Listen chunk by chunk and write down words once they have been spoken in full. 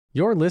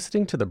You're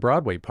listening to the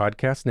Broadway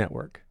Podcast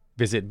Network.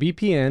 Visit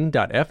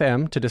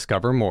bpn.fm to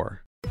discover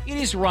more. It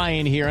is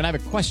Ryan here, and I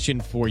have a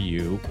question for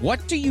you.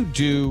 What do you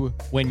do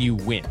when you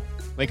win?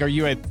 Like, are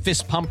you a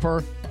fist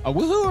pumper, a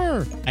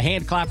woohooer, a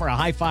hand clapper, a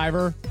high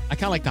fiver? I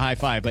kind of like the high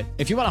five, but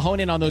if you want to hone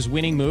in on those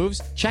winning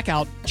moves, check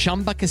out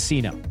Chumba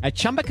Casino. At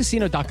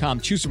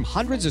ChumbaCasino.com, choose from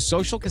hundreds of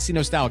social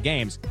casino-style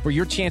games for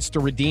your chance to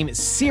redeem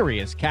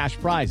serious cash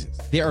prizes.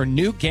 There are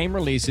new game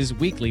releases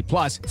weekly,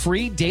 plus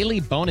free daily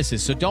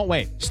bonuses. So don't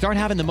wait. Start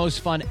having the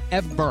most fun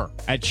ever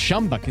at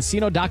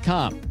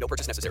ChumbaCasino.com. No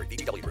purchase necessary.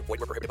 VGW Group. Void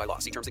where prohibited by law.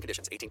 See terms and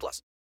conditions.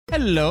 18+.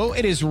 Hello,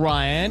 it is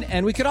Ryan,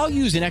 and we could all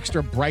use an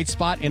extra bright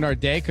spot in our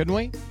day, couldn't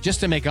we?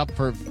 Just to make up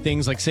for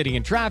things like sitting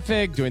in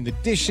traffic, doing the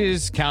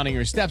dishes, counting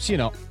your steps, you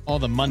know, all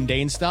the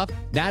mundane stuff.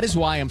 That is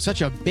why I'm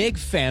such a big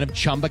fan of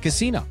Chumba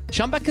Casino.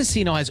 Chumba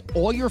Casino has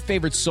all your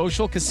favorite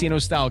social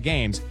casino-style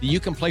games that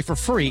you can play for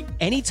free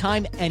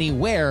anytime,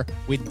 anywhere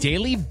with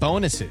daily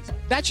bonuses.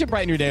 That should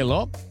brighten your day a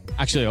little.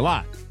 Actually, a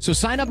lot. So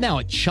sign up now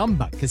at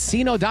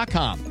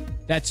ChumbaCasino.com.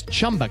 That's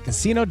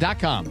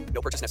ChumbaCasino.com.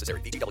 No purchase necessary.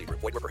 VGW Group.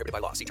 Void where prohibited by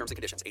law. See terms and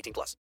conditions.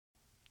 18+.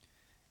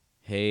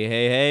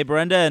 Hey,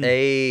 Brendan.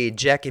 Hey,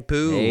 Jackie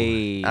Poo.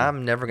 Hey.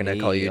 I'm never going to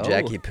call you Hey,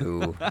 Jackie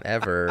Poo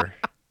ever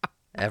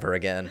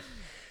again.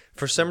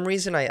 For some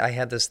reason, I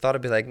had this thought.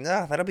 I'd be like,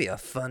 nah, that'll be a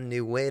fun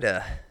new way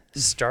to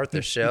start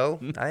the show.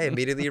 I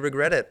immediately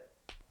regret it.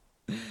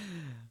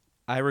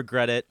 I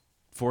regret it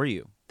for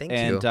you. Thank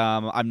and you.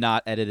 I'm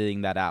not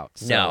editing that out.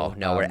 So,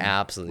 No, we're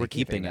absolutely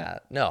keeping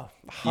that. No,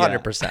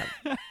 100%.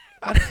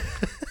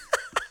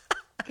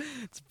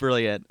 It's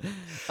brilliant.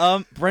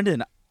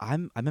 Brendan,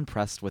 I'm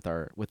impressed with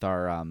our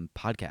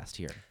podcast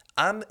here.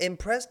 I'm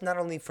impressed not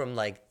only from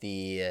like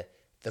the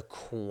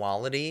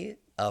quality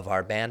of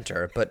our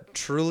banter, but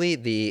truly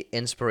the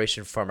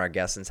inspiration from our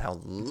guests and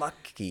how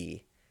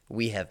lucky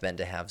we have been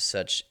to have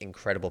such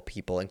incredible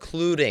people,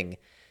 including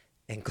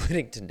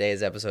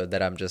today's episode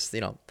that I'm just,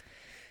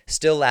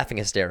 still laughing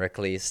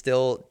hysterically,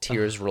 still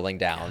tears rolling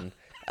down.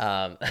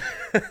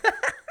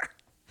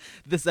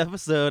 This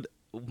episode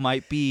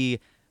might be,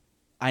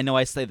 I know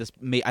I say this,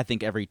 I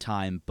think every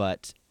time,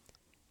 but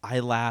I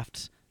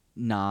laughed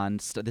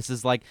non-stop. This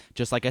is like,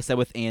 just like I said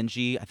with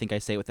Angie, I think I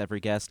say it with every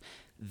guest,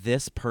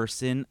 this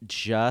person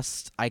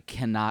I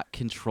cannot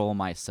control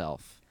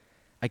myself.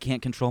 I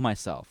can't control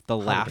myself. The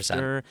 100%.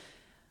 laughter,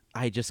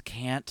 I just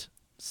can't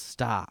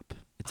stop.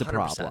 It's a 100%.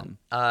 problem.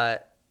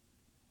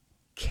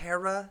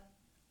 Cara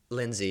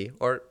Lindsay,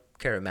 or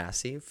Cara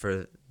Massey,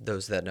 for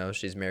those that know,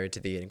 she's married to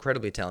the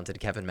incredibly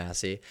talented Kevin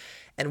Massey.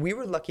 And we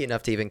were lucky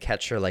enough to even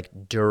catch her like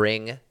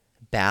during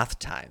bath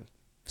time.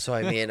 So,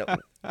 I mean,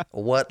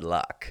 what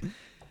luck.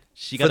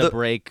 She got a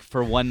break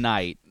for one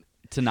night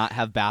to not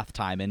have bath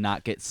time and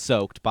not get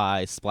soaked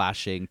by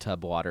splashing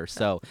tub water.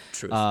 So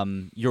Truth.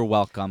 You're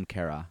welcome,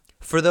 Cara.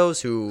 For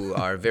those who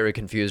are very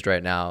confused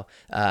right now,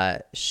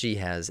 she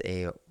has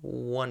a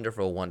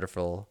wonderful,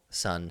 wonderful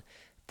son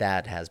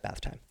that has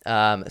bath time.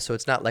 So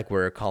it's not like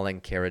we're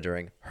calling Cara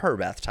during her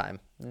bath time.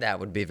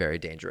 That would be very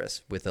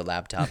dangerous with a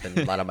laptop and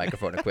a lot of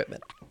microphone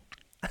equipment.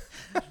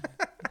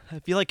 I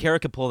feel like Cara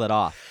could pull that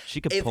off.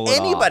 She could pull it If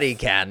off. anybody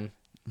can,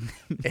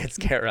 it's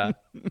Cara.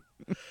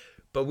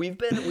 But we've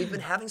been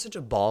having such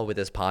a ball with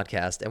this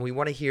podcast, and we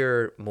want to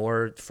hear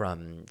more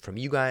from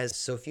you guys.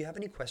 So if you have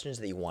any questions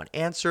that you want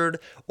answered,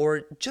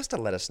 or just to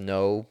let us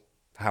know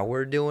how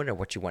we're doing or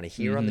what you want to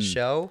hear on the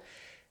show,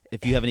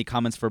 If you have any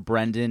comments for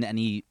Brendan,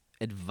 any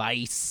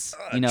advice,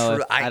 true,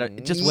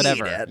 just need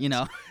whatever, it.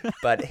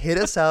 But hit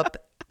us up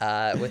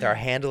with our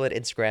handle at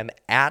Instagram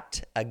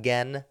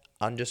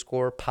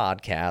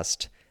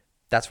 @again_podcast.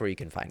 That's where you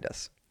can find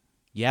us.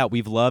 Yeah,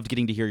 we've loved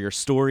getting to hear your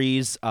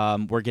stories.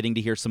 We're getting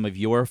to hear some of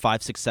your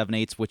 5, 6, 7,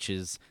 8s, which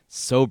is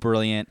so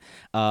brilliant.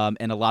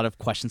 And a lot of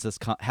questions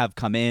have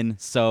come in.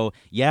 So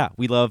yeah,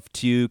 we love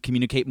to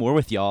communicate more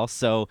with y'all.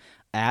 So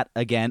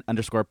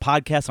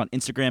 @again_podcast on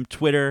Instagram,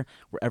 Twitter,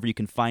 wherever you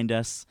can find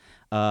us.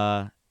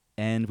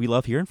 And we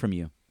love hearing from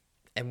you.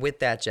 And with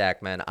that,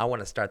 Jack, man, I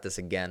want to start this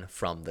again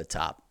from the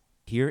top.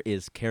 Here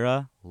is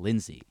Cara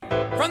Lindsay.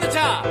 From the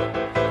top,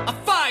 a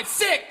 5,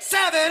 6,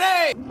 7,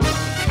 8.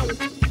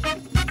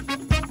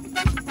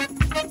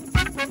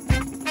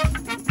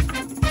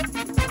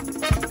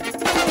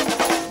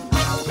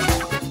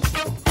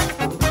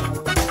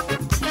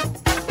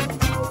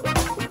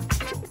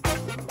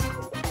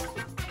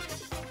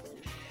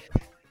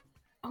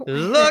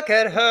 Look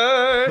at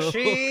her,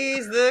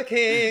 she's the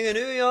king of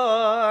New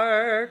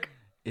York.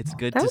 It's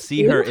good That to was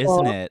see her,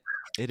 beautiful. isn't it?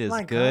 It is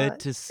My good God.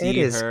 to see It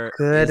is her.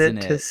 good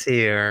isn't to it?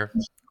 see her.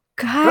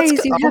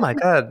 Guys, you Oh have my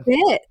God.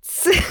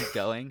 bits. Keep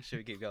going. Should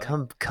we keep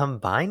going?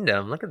 Combine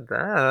them. Look at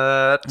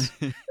that.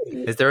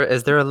 Is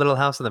there a Little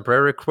House on the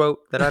Prairie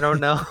quote that I don't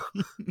know?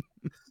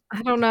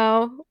 I don't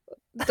know.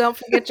 Don't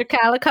forget your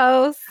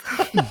calicos.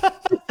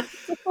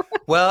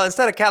 Well,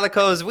 instead of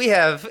calicos, we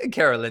have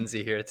Cara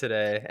Lindsay here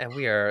today, and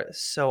we are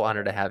so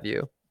honored to have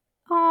you.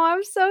 Oh,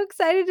 I'm so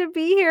excited to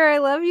be here. I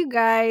love you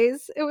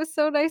guys. It was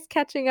so nice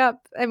catching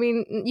up. I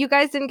mean, you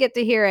guys didn't get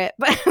to hear it,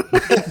 but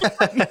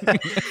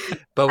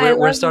But I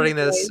we're love starting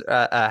you this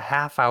a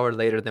half hour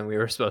later than we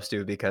were supposed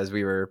to because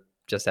we were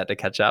just had to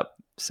catch up.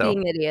 So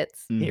being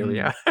idiots. here we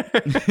Mhm. are.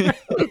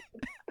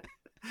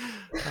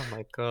 Oh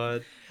my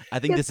god. I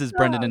think Good this is,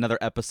 Brendan, stuff. another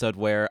episode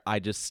where I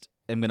just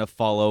am going to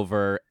fall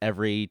over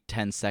every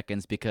 10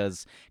 seconds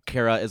because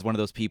Kara is one of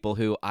those people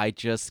who I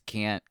just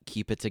can't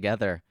keep it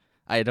together.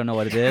 I don't know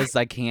what it is.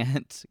 I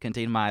can't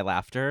contain my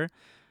laughter.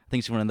 I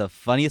think she's one of the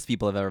funniest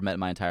people I've ever met in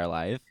my entire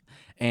life.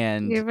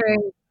 And You're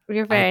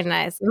very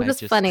nice. I'm I just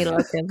just- funny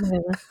looking.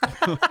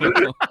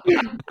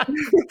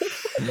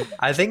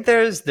 I think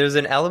there's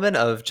an element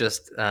of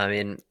just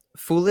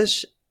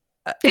foolish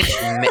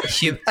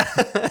She's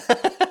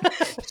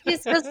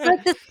just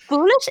like this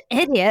foolish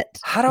idiot.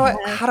 how do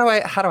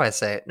I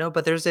say it? No,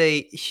 but there's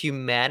a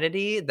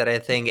humanity that I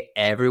think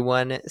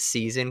everyone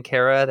sees in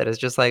Kara that is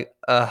just like,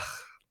 ugh.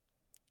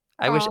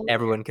 I wish Aw.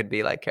 everyone could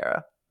be like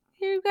Kara.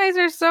 You guys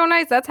are so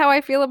nice. That's how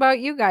I feel about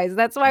you guys.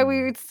 That's why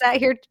we sat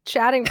here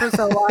chatting for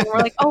so long. We're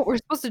like, oh, we're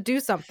supposed to do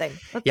something.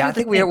 Let's Yeah, do I the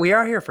think thing. we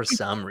are here for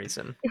some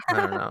reason. I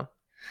don't know.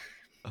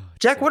 Oh,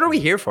 Jack, so what are we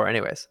funny. here for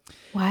anyways?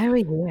 Why are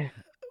we here?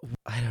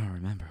 I don't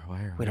remember. Why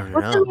are We don't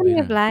What's know. the meaning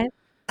we of don't- life?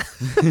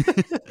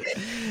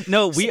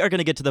 No, we are going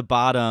to get to the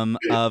bottom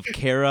of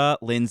Kara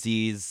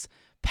Lindsay's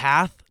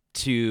path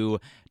to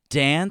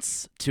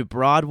dance, to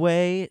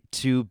Broadway,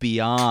 to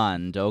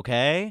beyond,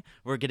 okay?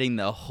 We're getting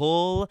the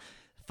whole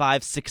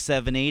 5, 6,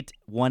 7, 8,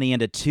 1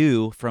 and a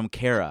 2 from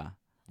Kara.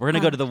 We're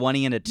going to go to the 1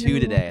 and a 2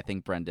 today, I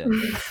think, Brendan.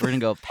 We're going to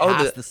go Oh,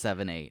 past the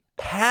 7, 8.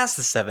 Past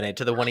the 7-8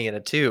 to the 1 and a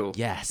 2.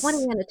 Yes. 1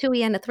 and a 2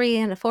 and a 3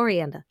 and a 4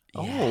 and a.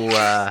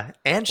 Oh,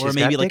 and she's Or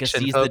maybe got like diction,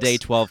 a seize folks. the day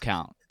 12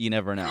 count. You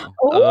never know.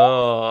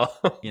 Oh,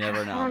 You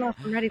never I don't know. know if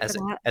I'm ready for as,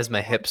 that. as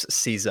my hips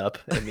seize up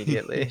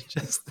immediately.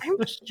 Just I'm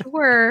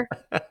sure.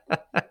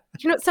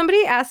 You know,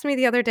 somebody asked me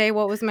the other day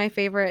what was my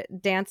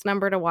favorite dance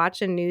number to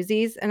watch in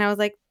Newsies, and I was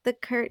like, the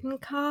curtain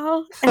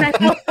call. And I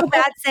felt so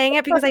bad saying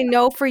it because I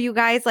know for you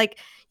guys, like,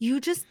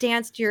 you just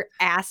danced your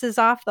asses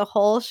off the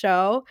whole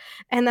show.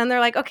 And then they're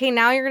like, okay,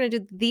 now you're going to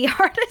do the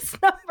hardest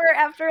number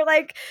after,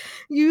 like,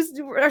 you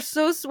are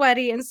so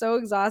sweaty and so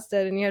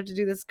exhausted, and you have to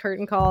do this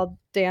curtain call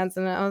dance.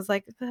 And I was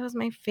like, that was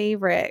my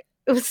favorite.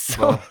 It was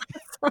so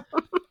Well,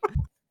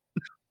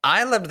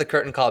 I loved the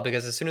curtain call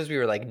because as soon as we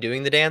were like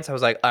doing the dance, I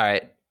was like, all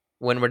right,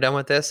 when we're done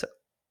with this,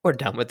 we're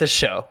done with the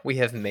show. We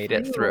have made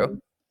it through.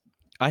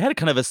 I had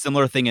kind of a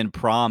similar thing in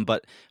prom,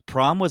 but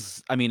prom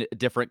was, I mean, a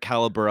different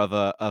caliber of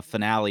a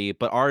finale.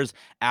 But ours,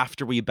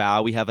 after we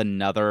bow, we have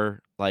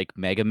another like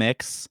mega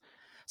mix.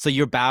 So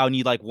you bow and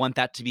you like want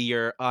that to be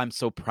your, oh, I'm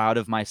so proud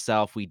of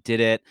myself. We did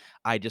it.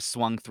 I just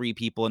swung 3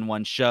 people in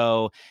one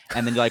show.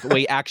 And then you're like,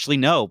 wait, actually,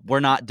 no, we're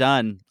not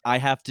done. I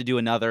have to do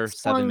another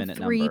Swung 7-minute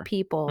 3 number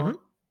people. Mhm.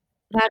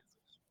 That's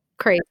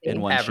crazy. in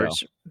one Average,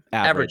 show.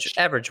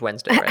 average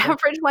Wednesday. Right now.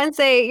 Average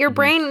Wednesday. Your Mhm.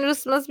 brain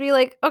just must be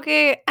like,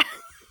 okay,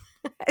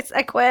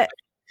 I quit.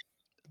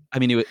 I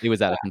mean, it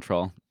was out of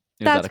control.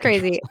 It was out That's of control.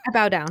 crazy. I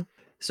bow down.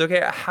 So,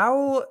 okay,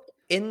 how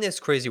in this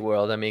crazy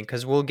world? I mean,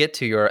 because we'll get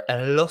to your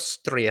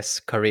illustrious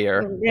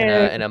career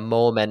in a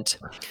moment,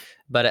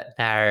 but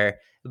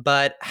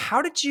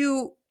how did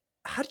you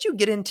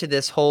get into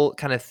this whole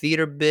kind of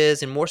theater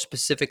biz, and more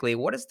specifically,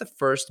 what is the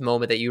first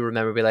moment that you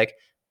remember? Be like,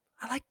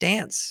 I like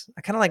dance.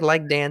 I kind of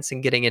like dance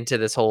and getting into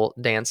this whole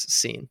dance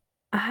scene.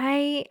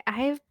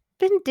 I've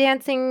been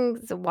dancing.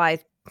 Well, I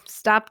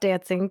stopped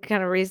dancing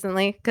kind of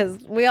recently because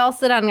we all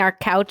sit on our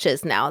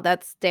couches now.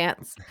 That's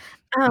dance.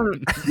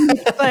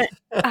 But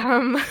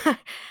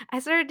I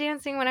started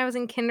dancing when I was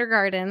in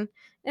kindergarten,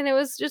 and it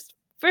was just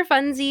for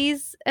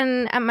funsies.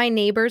 And my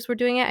neighbors were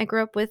doing it. I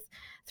grew up with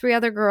 3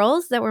 other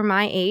girls that were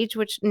my age,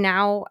 which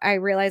now I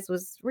realize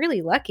was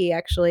really lucky.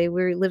 Actually,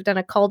 we lived on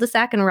a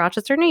cul-de-sac in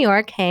Rochester, New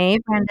York. Hey,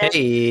 Brenda.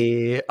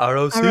 Hey,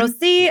 ROC.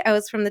 ROC. I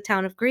was from the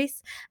town of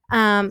Greece.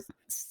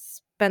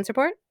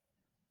 Spencerport.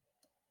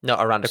 No,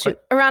 Aranda.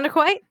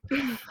 Arundequoit.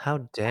 How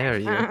dare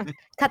you?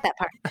 Cut that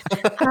part.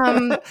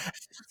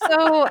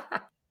 So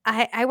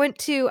I went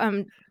to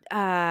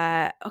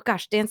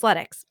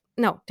Danceletics.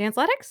 No,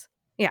 Danceletics?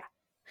 Yeah.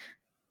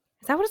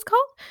 Is that what it's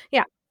called?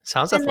 Yeah.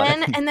 Sounds And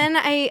athletic. then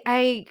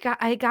I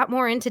got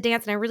more into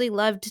dance, and I really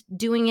loved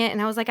doing it,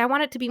 and I was like, I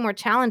want it to be more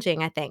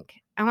challenging, I think.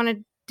 I want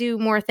to do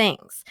more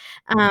things.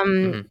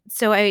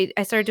 So I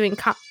started doing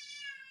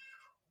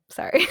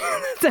sorry.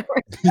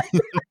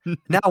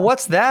 Now,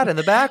 what's that in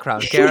the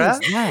background, Kara?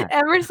 Yeah.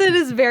 Emerson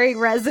is very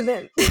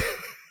resonant.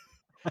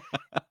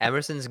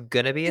 Emerson's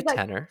gonna be a He's like,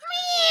 tenor.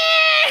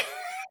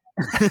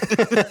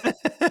 I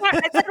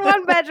said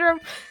 1 bedroom.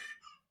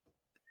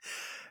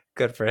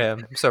 Good for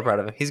him. I'm so proud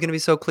of him. He's gonna be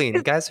so clean,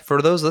 guys.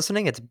 For those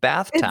listening, it's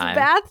bath It's time.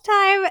 bath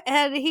time,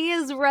 and he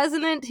is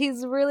resonant.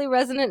 He's really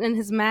resonant in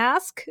his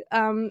mask.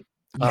 Oh,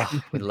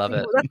 we love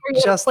it. That's where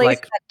you Just place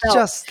like, that belt.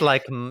 just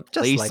like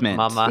Placement.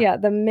 Mama. Yeah,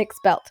 the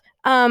mixed belt.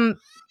 Oh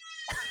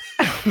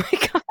my god,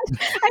 I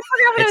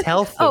forgot what It's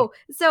healthy. Oh,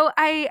 so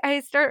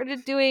I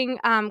started doing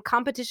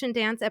competition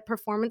dance at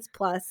Performance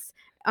Plus,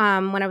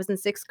 when I was in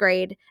 6th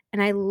grade,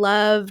 and I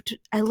loved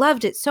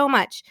it so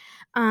much.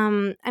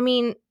 I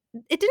mean,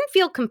 it didn't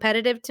feel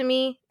competitive to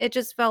me. It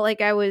just felt like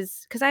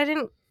because I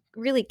didn't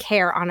really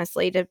care,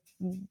 honestly, to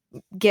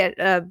get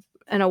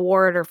an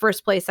award or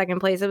first place, second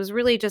place. It was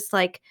really just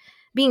like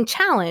being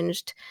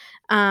challenged,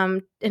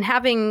 and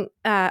having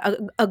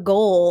a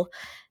goal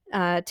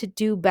to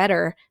do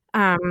better.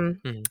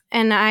 Mhm.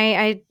 And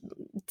I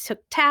took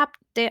tap,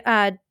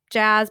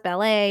 jazz,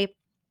 ballet,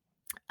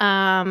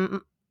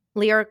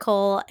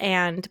 lyrical,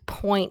 and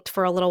point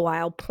for a little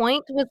while.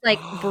 Point was like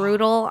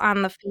brutal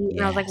on the feet,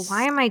 and I was like,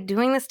 why Yes. am I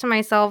doing this to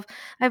myself?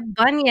 I have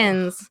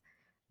bunions.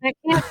 I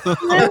can't do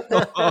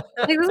this. Like,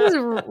 this is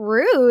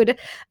rude.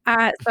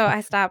 So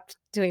I stopped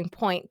doing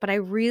point, but I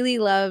really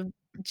loved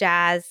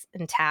jazz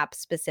and tap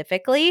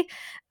specifically.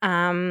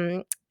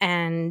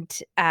 And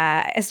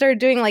I started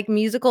doing like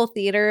musical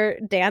theater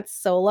dance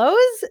solos.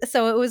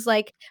 So it was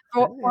like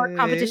for Hey.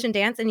 competition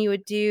dance, and you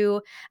would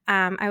do,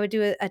 I would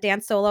do a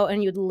dance solo,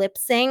 and you'd lip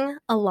sing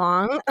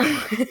along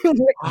with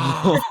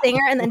the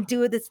singer, and then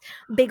do this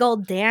big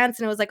old dance.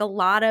 And it was like a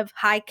lot of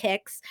high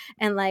kicks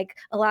and like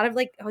a lot of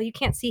like, oh, you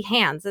can't see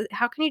hands.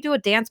 How can you do a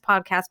dance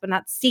podcast but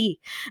not see?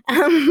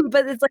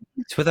 But it's like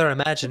It's with our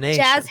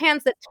imagination. jazz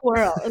hands that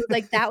twirl. It was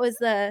like that was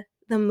the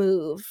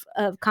move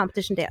of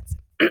competition dance.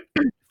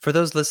 For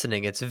those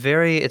listening, it's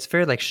very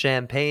like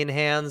champagne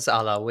hands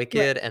a la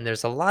Wicked, and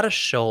there's a lot of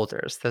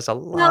shoulders. There's a No,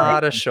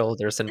 lot of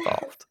shoulders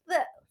involved.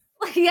 yeah.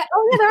 Oh, yeah,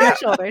 there Yeah. are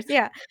shoulders.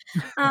 Yeah.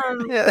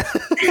 Yeah.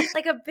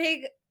 Like a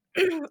big,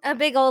 a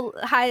big old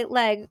high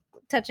leg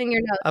touching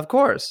your nose. Of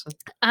course.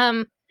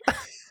 Um,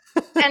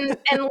 and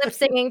lip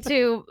singing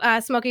to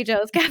Smokey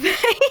Joe's Cafe.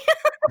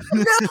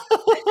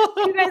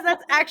 You guys,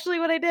 that's actually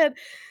what I did.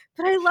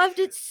 But I loved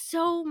it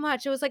so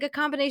much. It was like a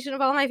combination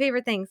of all my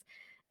favorite things.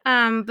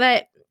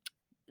 But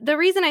the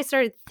reason I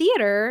started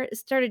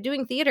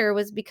doing theater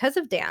was because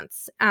of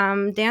dance.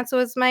 Dance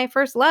was my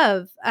first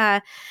love.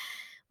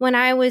 When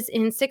I was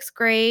in 6th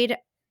grade,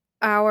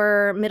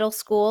 our middle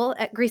school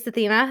at Greece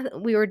Athena,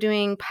 we were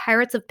doing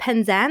Pirates of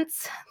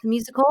Penzance, the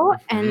musical,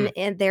 and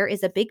there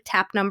is a big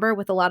tap number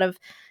with a lot of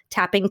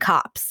tapping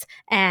cops,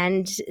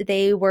 and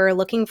they were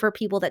looking for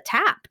people that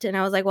tapped. And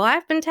I was like, well,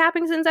 I've been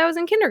tapping since I was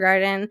in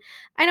kindergarten.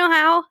 I know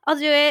how. I'll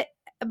do it,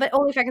 but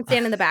only if I can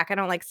stand in the back. I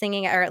don't like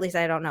singing, or at least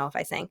I don't know if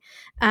I sing.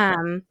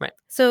 Right.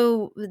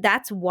 So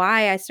that's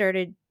why I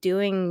started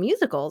doing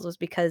musicals, was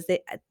because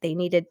they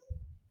needed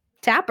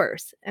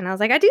tappers. And I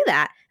was like, I do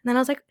that. And then I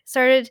was like,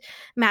 started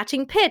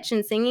matching pitch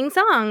and singing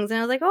songs. And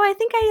I was like, oh, I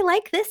think I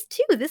like this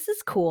too. This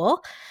is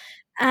cool.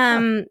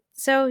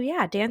 So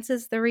yeah, dance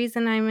is the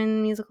reason I'm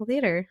in musical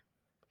theater.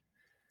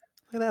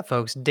 Look at that,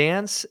 folks.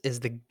 Dance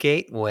is the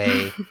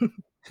gateway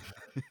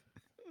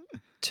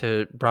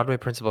to Broadway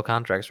principal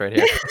contracts right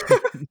here.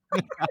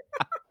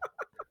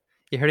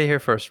 You heard it here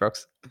first,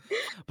 folks.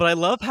 But I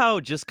love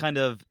how just kind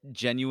of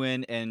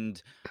genuine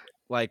and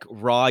like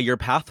raw your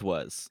path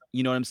was.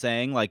 You know what I'm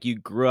saying? Like you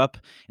grew up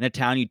in a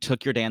town, you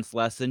took your dance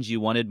lessons, you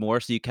wanted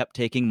more, so you kept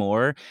taking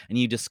more, and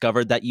you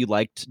discovered that you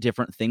liked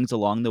different things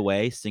along the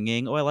way,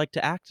 singing, oh, I like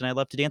to act and I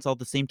love to dance all at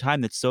the same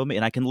time. That's so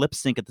and I can lip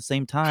sync at the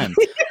same time.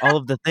 All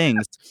of the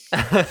things.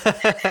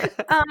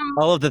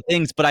 All of the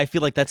things, but I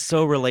feel like that's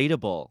so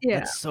relatable. Yeah.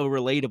 That's so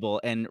relatable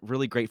and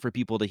really great for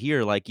people to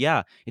hear. Like,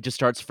 yeah, it just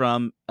starts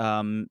from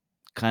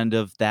kind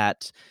of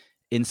that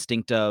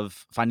instinct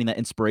of finding that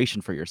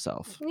inspiration for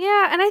yourself.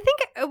 Yeah, and I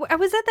think I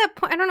was at that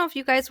point. I don't know if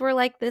you guys were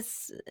like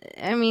this.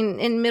 I mean,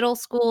 in middle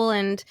school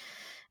and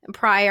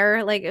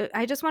prior, like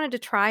I just wanted to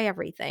try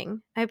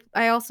everything.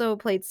 I also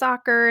played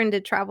soccer and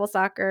did travel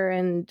soccer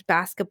and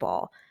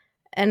basketball,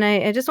 and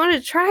I just wanted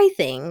to try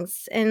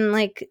things. And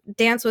like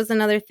dance was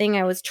another thing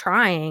I was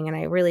trying, and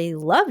I really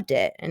loved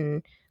it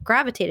and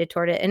gravitated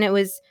toward it. And it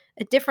was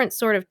a different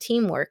sort of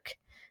teamwork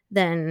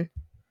than,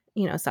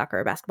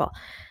 soccer or basketball.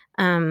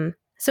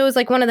 So it was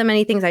like one of the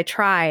many things I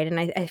tried. And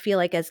I feel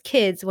like as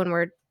kids, when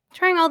we're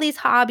trying all these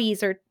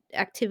hobbies or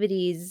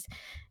activities,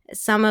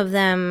 some of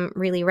them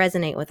really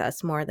resonate with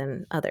us more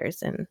than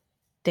others. And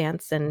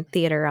dance and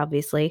theater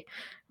obviously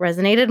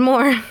resonated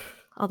more.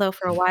 Although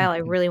for a while I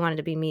really wanted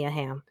to be Mia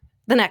Hamm,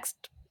 the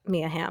next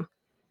Mia Hamm.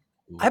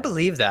 I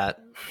believe that.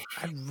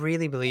 I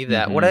really believe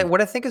that.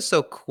 What I think is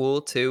so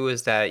cool too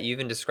is that you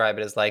even describe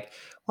it as like,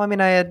 well, I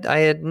mean, I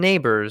had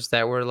neighbors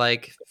that were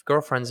like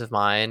girlfriends of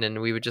mine,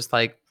 and we would just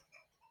like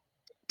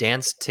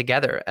dance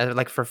together,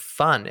 like for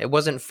fun. It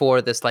wasn't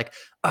for this like,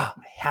 oh,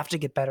 I have to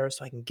get better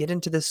so I can get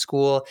into this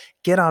school,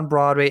 get on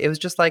Broadway. It was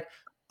just like,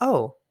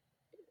 oh,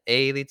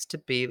 A leads to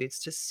B, leads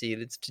to C,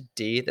 leads to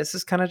D. This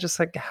is kind of just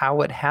like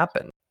how it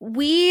happened.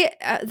 We,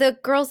 the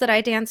girls that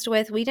I danced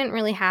with, we didn't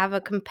really have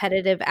a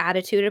competitive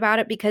attitude about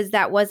it, because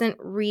that wasn't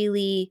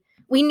really,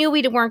 we knew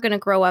we weren't going to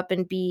grow up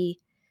and we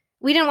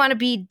didn't want to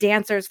be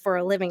dancers for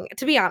a living,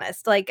 to be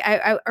honest. Like,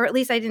 or at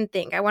least I didn't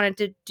think. I wanted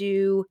to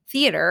do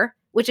theater,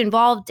 which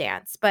involved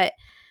dance. But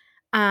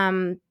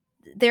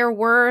there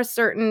were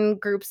certain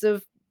groups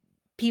of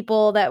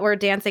people that were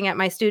dancing at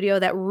my studio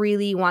that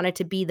really wanted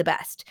to be the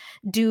best,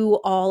 do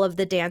all of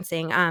the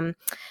dancing,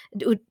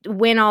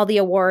 win all the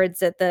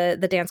awards at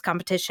the dance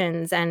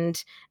competitions.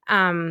 And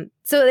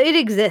so it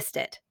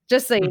existed,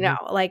 just so you know,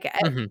 like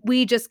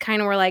we just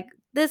kind of were like,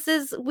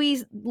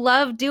 we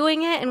love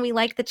doing it and we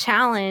like the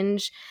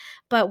challenge,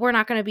 but we're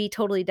not going to be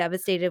totally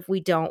devastated if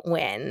we don't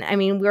win. I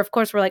mean, we're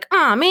like,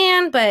 oh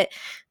man, but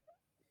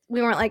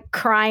we weren't like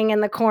crying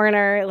in the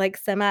corner like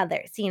some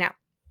others, you know.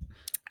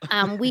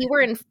 We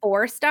were in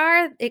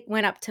 4-star. It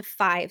went up to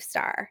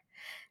 5-star.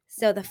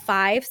 So the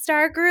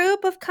 5-star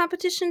group of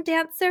competition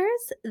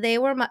dancers, they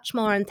were much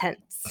more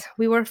intense.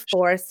 We were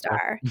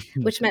 4-star,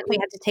 which meant we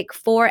had to take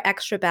 4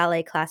 extra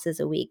ballet classes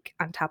a week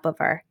on top of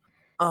our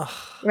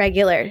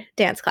regular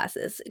dance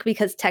classes,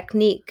 because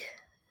technique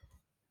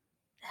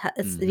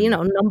is, you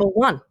know, number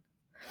one.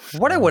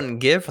 What I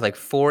wouldn't give for like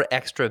 4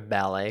 extra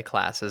ballet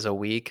classes a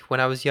week when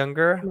I was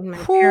younger. I mean, my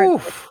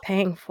parents were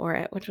paying for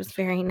it, which was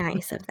very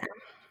nice of them.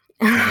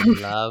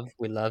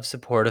 We love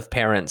supportive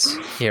parents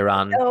here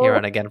on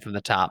Again from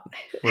the Top.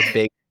 We're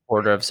big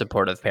supporter of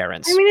supportive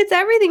parents. I mean, it's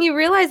everything. You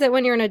realize that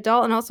when you're an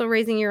adult and also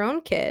raising your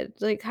own kid,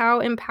 like how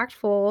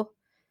impactful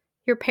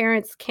your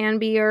parents can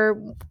be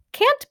or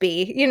can't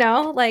be, you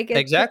know, like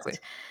exactly.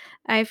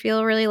 I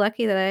feel really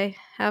lucky that I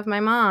have my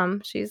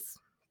mom. She's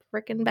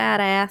freaking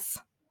badass.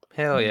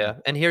 Hell yeah.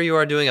 And here you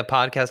are doing a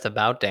podcast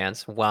about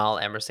dance while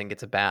Emerson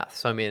gets a bath.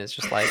 So I mean, it's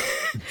just like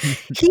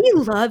he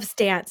loves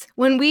dance.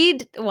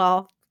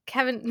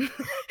 Kevin,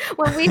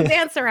 when we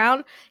dance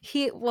around,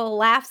 he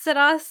laughs at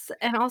us,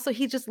 and also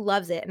he just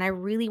loves it. And I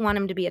really want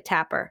him to be a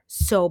tapper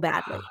so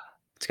badly.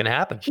 It's gonna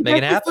happen. He Make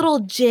it does happen. this little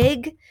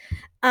jig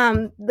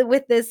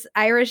with this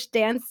Irish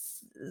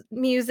dance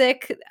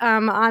music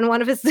on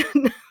one of his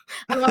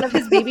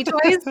baby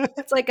toys.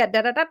 It's like a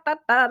da da da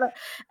da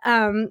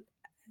da.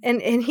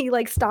 And he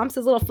like stomps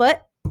his little foot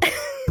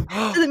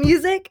to the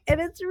music, and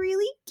it's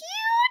really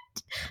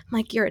cute. I'm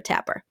like, you're a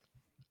tapper.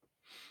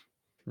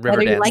 River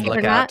Whether dance, you like it look or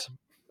out. not,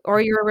 or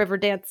you're a river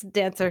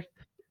dancer,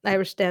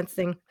 Irish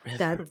dancing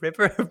dad.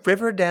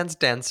 River dance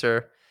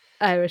dancer.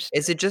 Irish.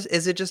 Is it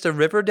just a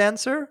river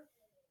dancer?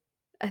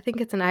 I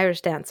think it's an Irish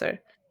dancer.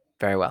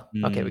 Very well.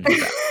 Okay, we can do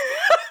that.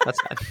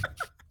 That's fine.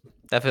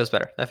 That feels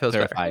better.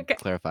 Clarified. Okay.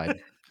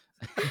 Clarified.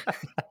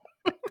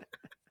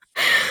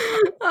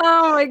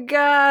 Oh my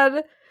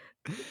god.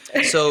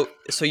 So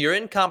you're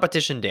in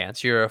competition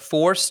dance. You're a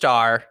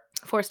 4-star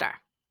 4-star.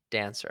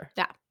 dancer.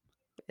 Yeah.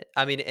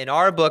 I mean, in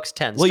our books,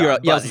 10-star. Well, I was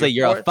gonna say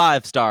you're a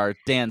 4th. 5-star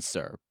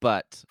dancer,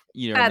 but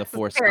you're in the That's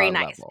 4-star very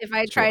nice. level. If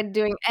I tried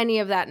doing any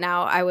of that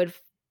now, I would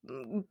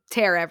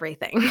tear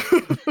everything.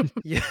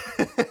 Yeah.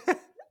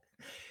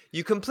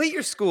 You complete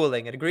your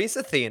schooling at Greece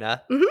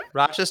Athena, Mhm.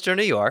 Rochester,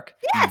 New York.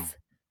 Yes.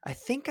 I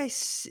think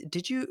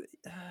did you?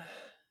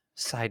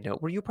 Side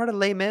note: were you part of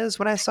Les Mis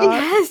when I saw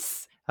it?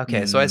 Yes.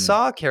 Okay, so I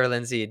saw Cara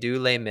Lindsay do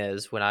Les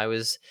Mis when I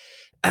was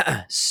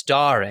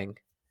starring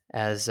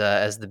as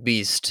the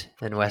Beast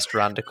in West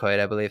Rondequoit,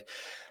 I believe,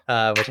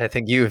 which I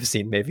think you have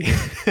seen maybe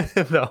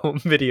the home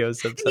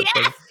videos of something.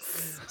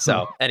 Yes.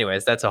 So,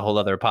 anyways, that's a whole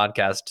other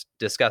podcast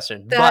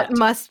discussion. That but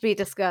must be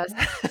discussed.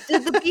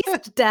 Did the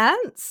Beast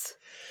dance?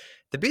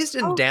 the Beast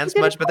didn't Oh, he dance did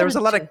a much, but there was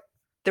a lot of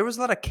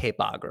photo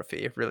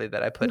capography really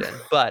that I put in.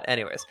 But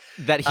anyways,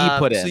 That he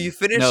put in. So you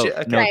finish. No,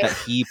 Okay. no, Right. that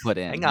he put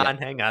in.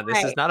 Hang Yeah. on. This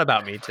is Right. not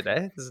about me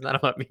today.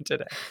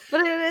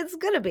 But it's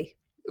gonna be.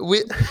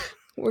 We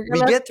We're we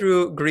gonna. get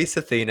through Greece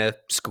Athena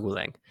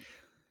schooling.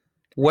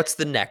 What's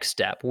the next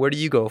step? Where do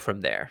you go from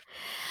there?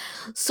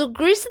 So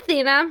Greece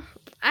Athena,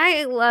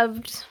 I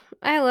loved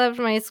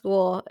my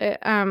school.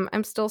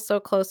 I'm still so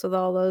close with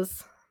all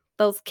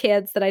those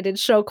kids that I did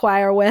show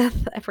choir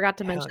with. I forgot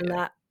to Hell mention yeah.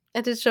 that.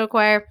 I did show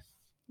choir,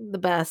 the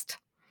best.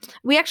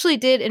 We actually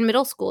did in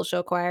middle school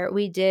show choir.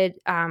 We did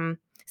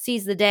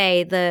Seize the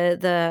Day,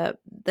 the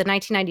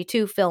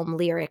 1992 film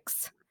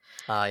lyrics.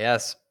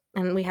 Yes.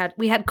 And we had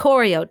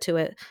choreo to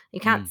it. You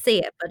can't see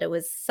it, but it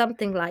was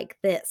something like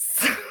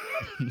this.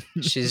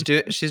 She's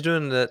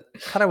doing the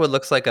kind of what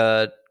looks like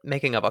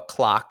making up a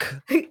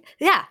clock.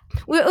 Yeah.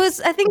 It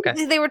was, I think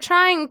Okay. they were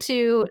trying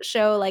to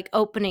show like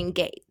opening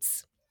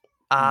gates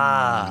with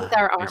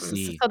our I arms.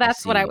 see, So I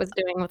that's what I see. was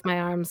doing with my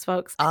arms,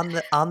 folks. on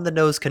the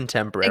nose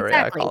contemporary.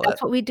 Exactly. I call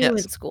That's it. what we do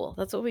Yes. in school.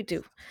 That's what we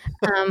do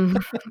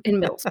in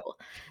middle school.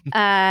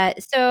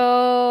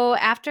 So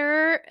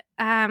after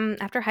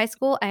high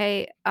school,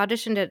 I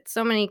auditioned at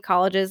so many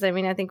colleges. I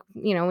mean, I think,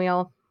 we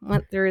all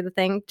went through the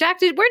thing.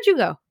 Jack, where'd you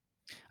go?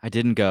 I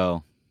didn't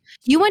go.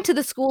 You went to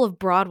the School of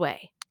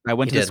Broadway. I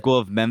went You to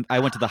the did. I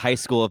went to the High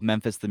School of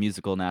Memphis the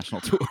Musical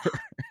National Tour.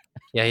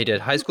 Yeah, he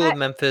did. High School of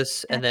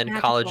Memphis and that's then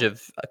magical.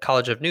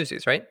 College of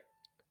Newsies, right?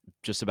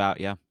 Just about,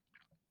 yeah.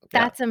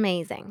 Yeah. That's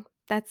amazing.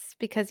 That's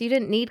because you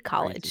didn't need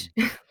college.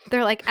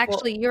 They're like,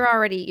 actually, you're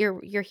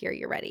here.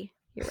 You're ready.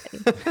 You're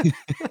ready.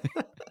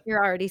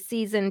 You're already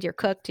seasoned. You're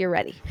cooked. You're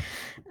ready.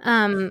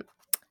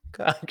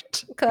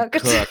 Cooked. Cooked.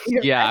 Cooked.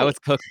 You're Yeah, I ready. was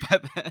cooked by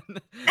then.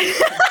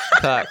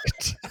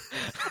 Cooked.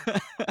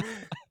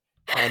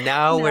 And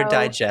now we're No.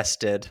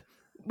 digested.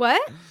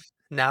 What?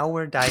 Now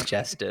we're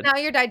digested. Now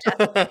you're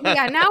digested.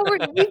 Yeah, now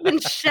we've been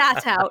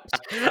shat out.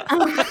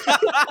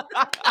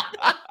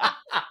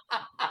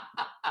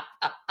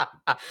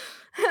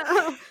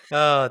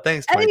 Oh,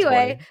 thanks, 2020.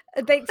 Anyway,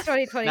 thanks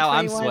 2020. Now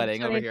I'm 21,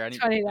 sweating over here. I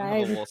need to have a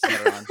 29. wool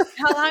sweater on.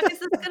 How long is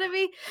this gonna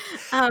be?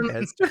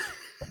 Yes.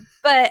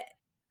 But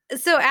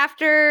so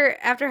after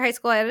high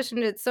school, I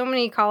auditioned at so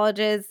many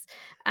colleges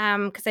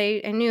because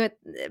I knew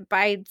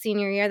by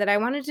senior year that I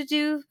wanted to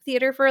do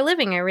theater for a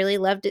living. I really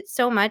loved it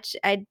so much.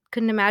 I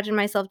couldn't imagine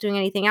myself doing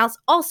anything else.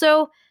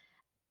 Also,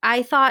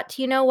 I thought,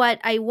 you know what?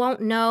 I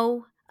won't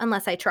know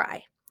unless I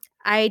try.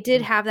 I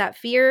did have that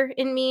fear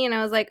in me, and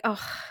I was like,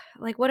 oh,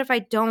 like, what if I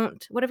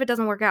don't? What if it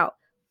doesn't work out?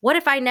 What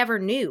if I never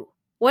knew?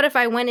 What if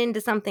I went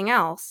into something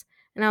else?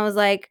 And I was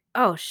like,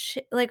 oh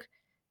shit, like,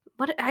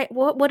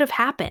 what would have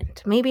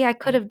happened? Maybe I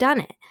could have done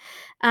it.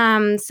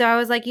 So I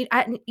was like,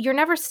 you're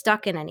never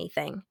stuck in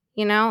anything.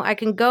 You know, I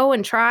can go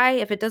and try.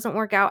 If it doesn't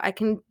work out, I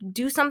can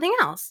do something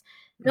else.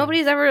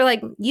 Nobody's ever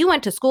like, you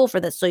went to school for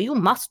this, so you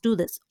must do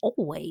this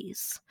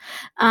always.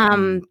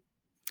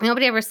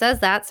 Nobody ever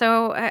says that.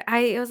 So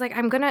I was like,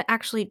 I'm going to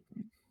actually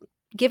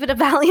give it a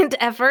valiant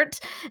effort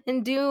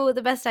and do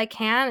the best I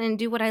can and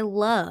do what I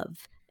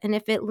love. And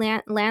if it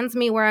lands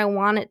me where I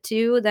want it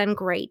to, then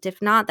great.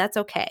 If not, that's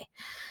okay.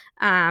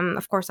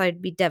 Of course,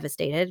 I'd be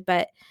devastated.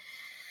 But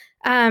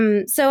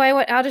so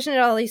I auditioned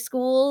at all these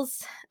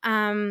schools,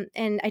 and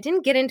I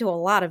didn't get into a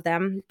lot of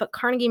them. But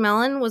Carnegie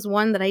Mellon was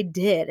one that I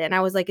did. And I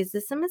was like, is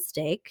this a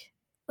mistake?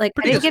 Like,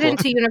 I didn't get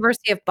into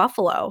University of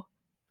Buffalo.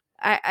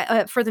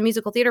 For the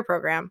musical theater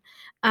program,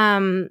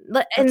 and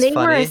That's they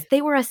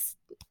funny. were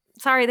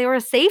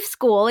a safe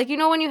school. Like, you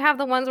know, when you have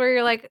the ones where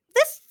you're like,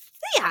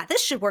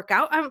 this should work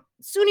out. I'm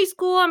SUNY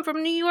school. I'm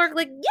from New York.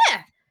 Like,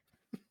 yeah,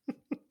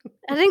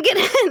 I didn't get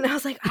in. I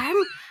was like, I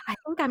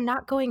think I'm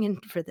not going in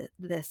for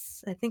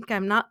this. I think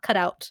I'm not cut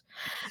out.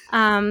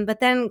 But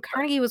then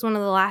Carnegie was one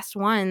of the last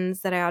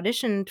ones that I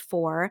auditioned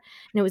for,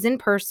 and it was in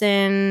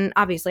person.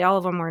 Obviously, all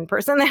of them were in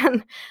person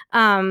then.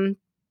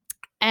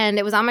 And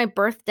it was on my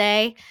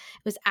birthday.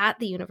 It was at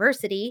the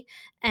university.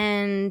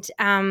 And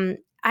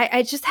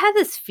I just had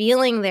this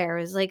feeling there.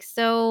 It was like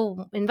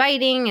so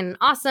inviting and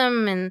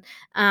awesome. And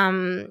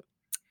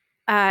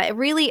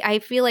really, I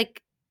feel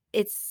like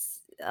it's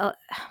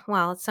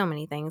so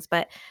many things.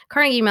 But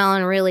Carnegie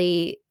Mellon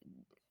really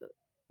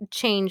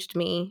changed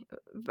me.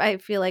 I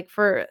feel like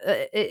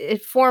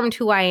it formed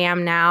who I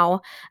am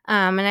now.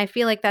 And I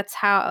feel like that's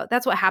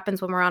what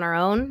happens when we're on our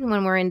own,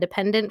 when we're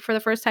independent for the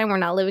first time. We're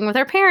not living with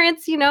our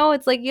parents, you know.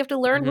 It's like you have to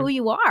learn who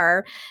you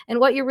are and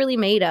what you're really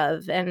made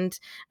of. And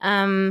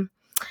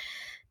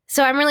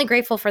so I'm really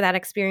grateful for that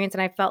experience.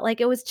 And I felt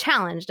like it was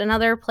challenged.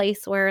 Another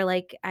place where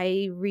like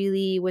I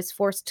really was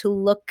forced to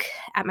look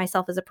at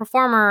myself as a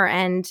performer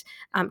and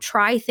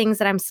try things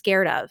that I'm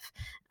scared of.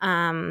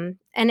 And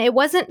it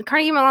wasn't,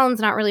 Carnegie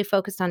Mellon's not really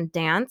focused on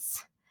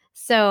dance.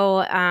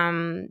 So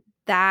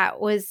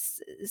that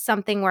was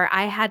something where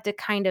I had to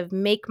kind of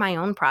make my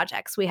own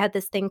projects. We had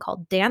this thing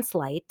called Dance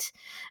Light.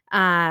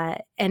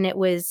 And it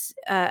was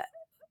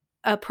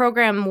a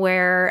program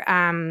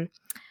where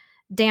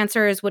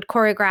dancers would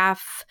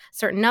choreograph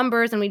certain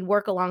numbers and we'd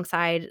work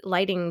alongside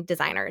lighting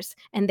designers,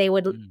 and they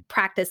would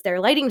practice their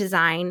lighting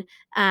design,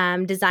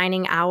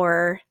 designing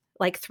our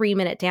like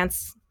 3-minute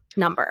dance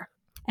number.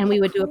 And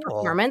we would do a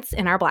performance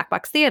in our Black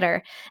Box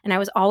Theater. And I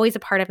was always a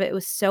part of it. It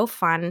was so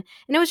fun.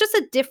 And it was just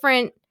a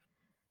different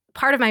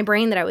part of my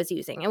brain that I was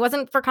using. It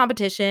wasn't for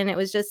competition. It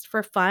was just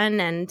for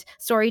fun and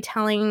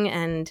storytelling.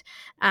 And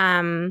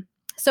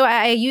so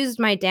I used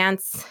my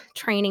dance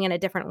training in a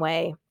different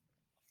way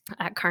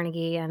at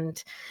Carnegie.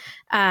 And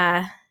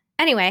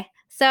anyway,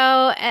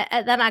 so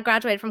then I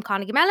graduated from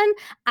Carnegie Mellon.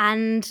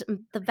 And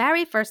the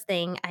very first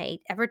thing I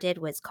ever did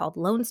was called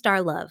Lone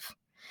Star Love.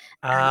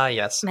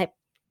 Yes. My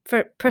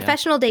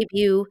professional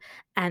debut,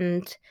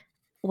 and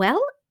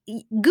well,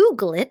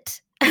 Google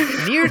it.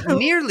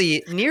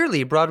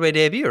 nearly Broadway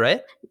debut,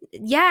 right?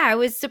 Yeah, I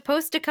was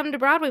supposed to come to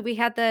Broadway. We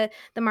had the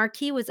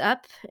marquee was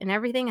up and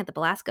everything at the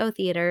Belasco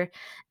Theater,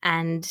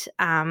 and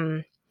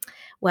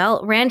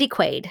well, Randy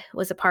Quaid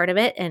was a part of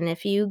it. And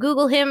if you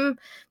Google him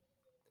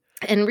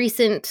in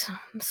recent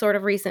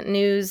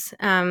news,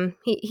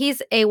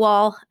 he's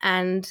AWOL,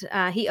 and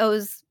he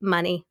owes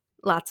money,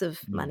 lots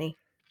of money.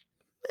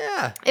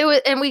 Yeah.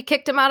 And we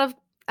kicked him out of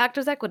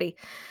Actors Equity.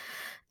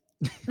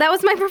 That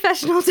was my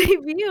professional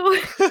debut.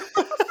 And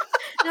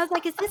I was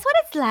like, is this what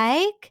it's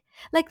like?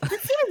 Like,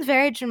 this seems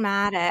very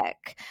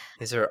dramatic.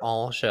 These are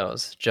all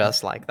shows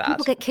just like that.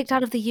 People get kicked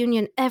out of the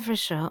union every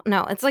show.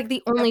 No, it's like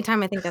the only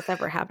time I think that's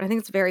ever happened. I think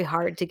it's very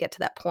hard to get to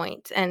that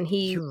point. And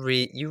you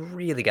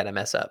really got to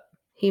mess up.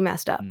 He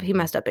messed up. He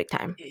messed up big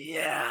time.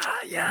 Yeah,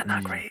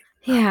 not great.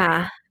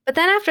 Yeah. But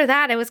then after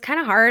that, it was kind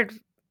of hard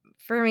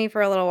for me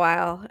for a little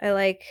while.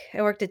 I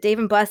worked at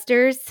Dave &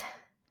 Buster's.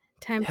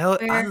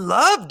 I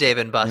love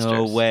Dave & Buster's.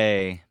 No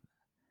way.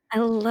 I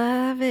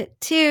love it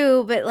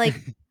too, but like,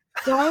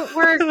 don't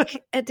work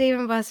at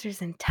Dave &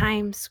 Buster's in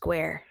Times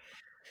Square.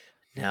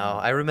 No,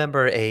 I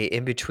remember a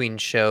in between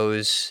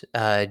shows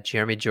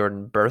Jeremy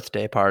Jordan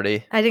birthday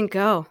party. I didn't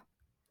go.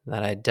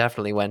 that I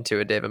definitely went to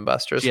a Dave and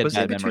Buster's. She had Was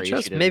bad it between memories.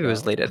 us? She didn't Maybe it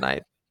was go. late at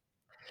night.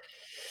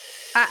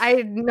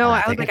 I know. I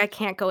was think like, I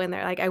can't go in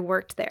there. Like, I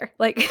worked there.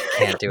 Like,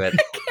 Can't do it.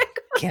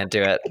 Can't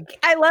do it.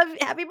 I love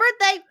happy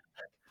birthday.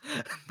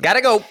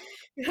 Gotta go.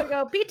 I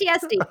go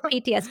PTSD.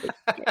 PTSD.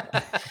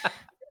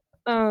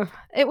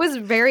 It was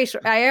very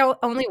short.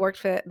 Only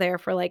worked there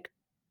for like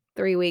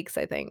 3 weeks,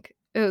 I think.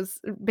 It was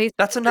basically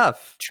That's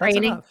enough.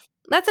 training.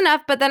 That's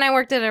enough. But then I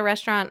worked at a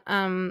restaurant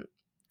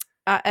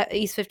at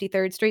East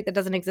 53rd Street that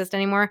doesn't exist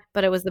anymore,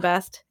 but it was the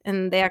best.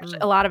 And they actually,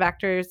 a lot of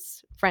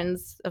actors,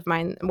 friends of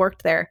mine,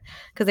 worked there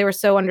because they were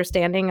so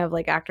understanding of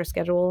like actor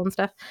schedule and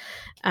stuff.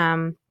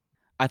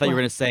 I thought you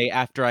were going to say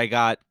after I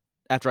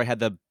had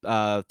the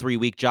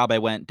 3-week job, I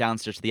went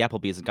downstairs to the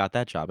Applebee's and got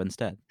that job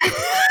instead.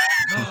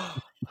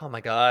 Oh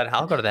my God.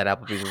 I'll go to that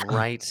Applebee's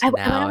right I now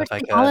went over if I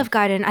to could. Olive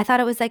Garden. I thought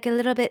it was like a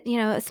little bit,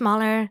 a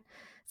smaller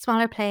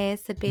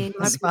place. It'd be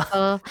more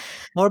people.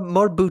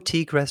 More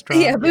boutique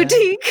restaurant. Yeah,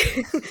 boutique.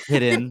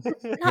 Hidden.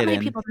 Not many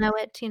people know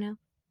it, You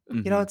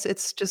know,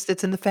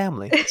 it's in the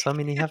family. So I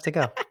mean, you have to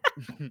go.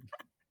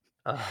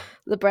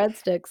 The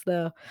breadsticks,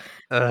 though.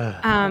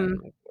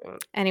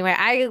 Anyway,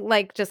 I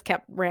like just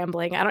kept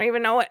rambling. I don't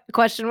even know what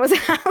question was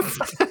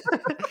asked.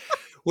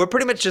 We're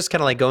pretty much just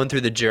kind of like going through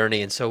the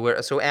journey, and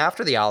so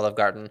after the Olive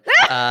Garden,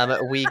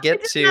 we get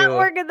I did not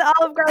work at the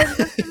Olive Garden,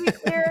 just to be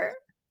clear.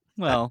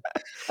 Well,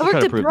 I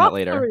worked at prove that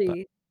later.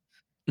 Broccoli.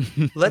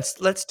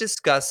 let's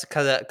discuss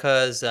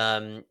because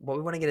what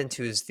we want to get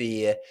into is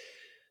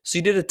so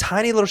you did a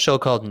tiny little show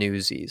called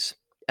Newsies,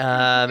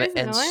 guys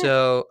and know it?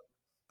 so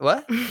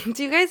what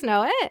Do you guys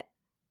know it?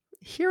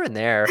 here and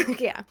there,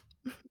 Yeah.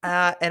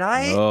 and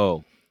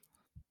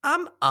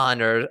I'm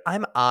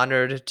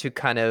honored to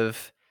kind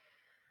of.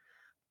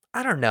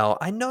 I don't know.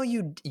 I know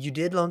you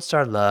did Lone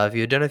Star Love.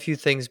 You've done a few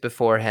things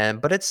beforehand,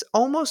 but it's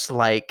almost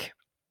like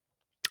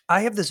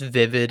I have this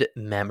vivid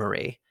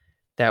memory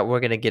that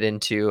we're going to get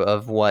into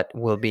of what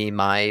will be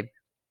my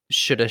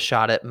shoulda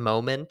shot it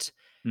moment,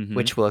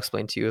 which we'll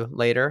explain to you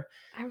later.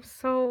 I'm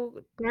so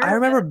nervous. I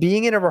remember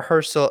being in a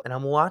rehearsal and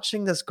I'm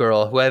watching this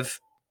girl who I've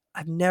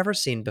never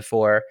seen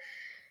before.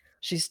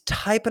 She's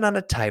typing on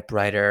a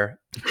typewriter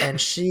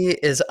and she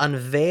is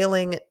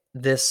unveiling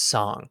this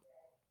song.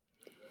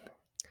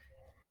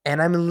 And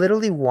I'm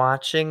literally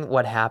watching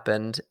what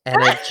happened,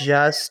 and it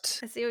just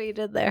I see what you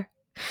did there.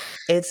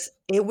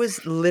 it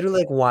was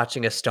literally like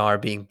watching a star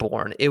being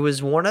born. It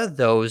was one of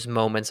those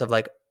moments of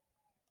like,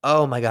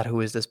 oh my God, who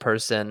is this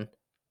person?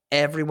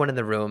 Everyone in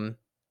the room,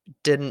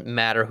 didn't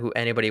matter who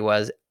anybody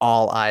was,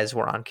 all eyes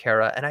were on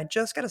Kara. And I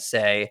just gotta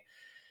say,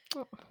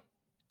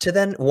 to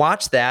then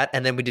watch that,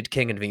 and then we did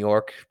King of New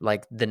York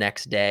like the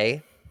next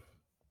day.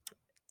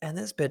 And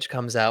this bitch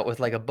comes out with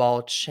like a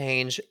ball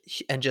change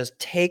and just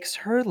takes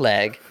her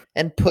leg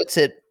and puts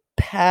it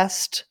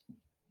past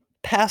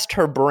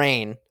her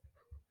brain.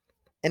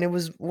 And it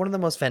was one of the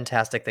most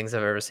fantastic things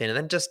I've ever seen. And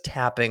then just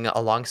tapping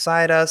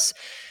alongside us.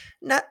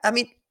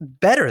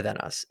 Better than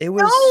us. It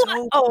was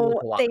so cool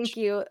to watch. Thank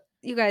you.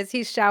 You guys,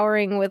 he's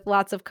showering with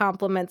lots of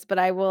compliments, but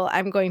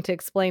I'm going to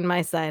explain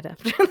my side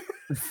after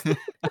this.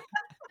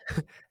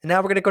 And now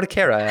we're going to go to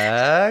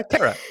Kara.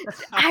 Kara.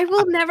 I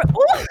will never.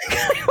 Oh my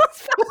God, I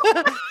almost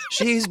fell off.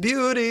 She's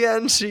beauty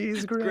and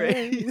she's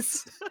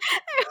grace.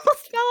 I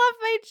almost fell off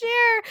my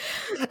chair.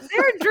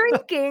 They're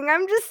drinking.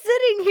 I'm just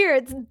sitting here.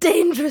 It's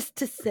dangerous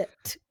to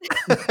sit.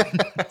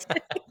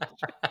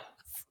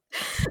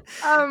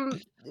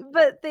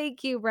 But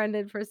thank you,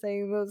 Brendan, for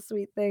saying those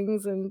sweet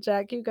things. And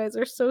Jack, you guys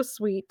are so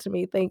sweet to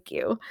me. Thank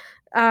you.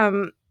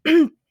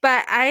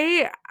 But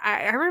I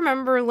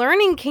remember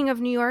learning King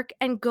of New York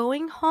and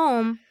going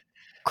home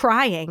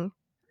crying.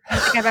 I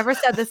don't think I've ever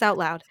said this out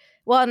loud.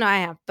 Well, no, I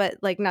have, but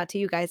like not to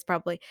you guys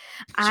probably.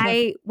 Sure.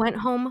 I went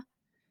home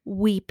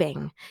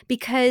weeping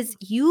because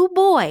you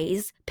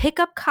boys pick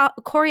up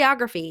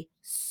choreography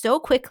so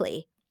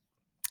quickly.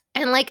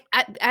 And like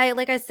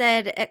I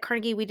said at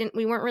Carnegie, we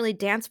weren't really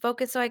dance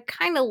focused, so I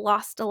kind of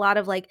lost a lot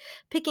of like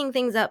picking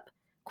things up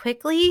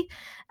quickly,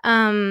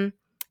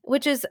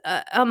 which is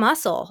a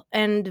muscle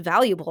and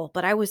valuable.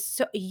 But I was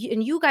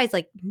and you guys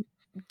like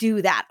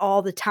do that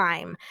all the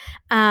time,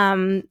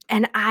 and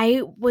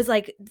I was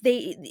like,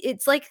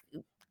 it's like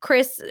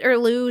Chris or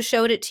Lou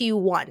showed it to you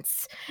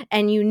once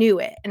and you knew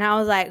it, and I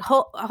was like,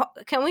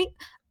 can we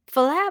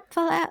flap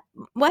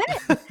what?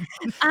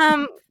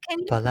 Can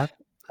you flap?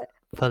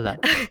 I'll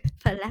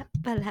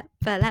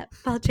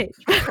change.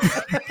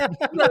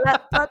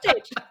 I'll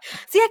change.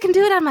 See, I can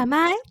do it on my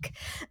mic.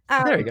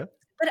 There you go.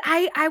 But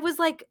I was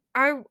like,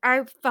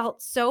 I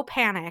felt so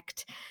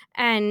panicked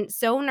and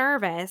so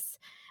nervous.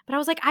 But I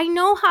was like, I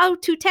know how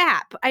to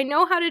tap. I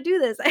know how to do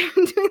this. I've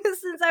been doing this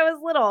since I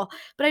was little,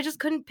 but I just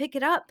couldn't pick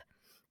it up.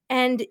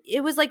 And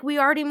it was like we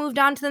already moved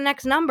on to the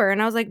next number.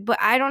 And I was like, but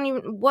I don't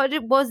even, what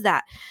was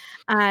that?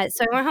 So I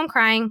went home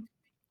crying.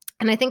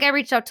 And I think I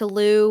reached out to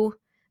Lou.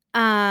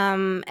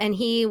 And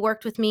he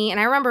worked with me, and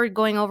I remember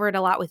going over it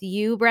a lot with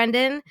you,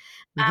 Brendan.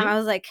 I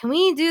was like, can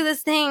we do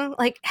this thing?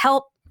 Like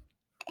help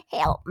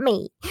help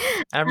me.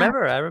 I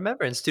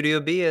remember in Studio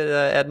B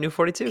at New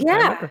 42. I Yeah,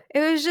 remember. it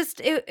was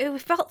just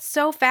it felt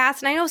so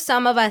fast, and I know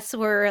some of us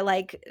were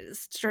like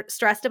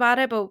stressed about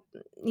it, but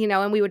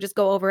and we would just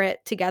go over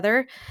it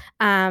together,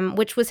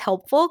 which was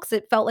helpful because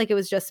it felt like it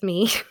was just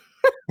me.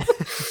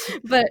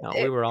 But No,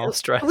 we were all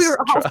stressed. we were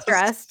all trust.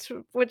 stressed,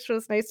 which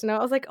was nice to know.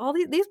 I was like, all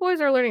these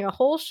boys are learning a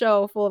whole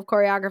show full of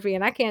choreography,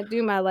 and I can't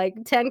do my like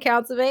 10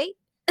 counts of 8.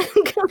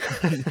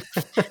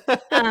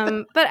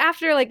 But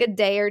after like a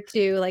day or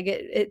two, like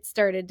it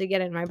started to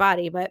get in my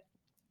body. But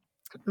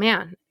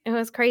man, it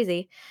was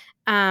crazy.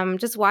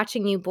 Just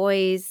watching you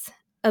boys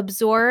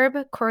absorb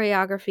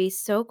choreography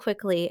so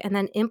quickly and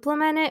then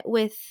implement it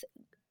with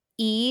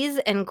ease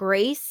and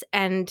grace,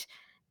 and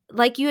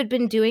like you had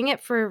been doing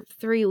it for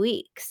 3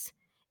 weeks.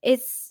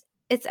 It's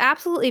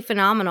absolutely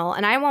phenomenal,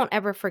 and I won't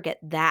ever forget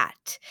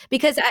that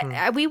because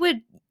we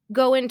would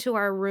go into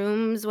our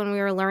rooms when we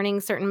were learning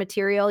certain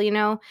material,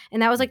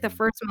 and that was like the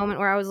first moment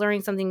where I was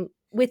learning something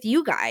with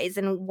you guys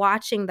and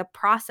watching the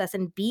process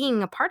and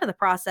being a part of the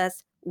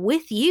process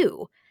with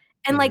you.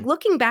 And like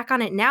looking back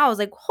on it now, I was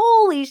like,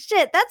 holy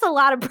shit, that's a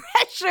lot of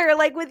pressure,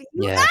 like with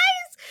you Yeah. guys.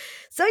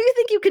 So you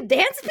think you could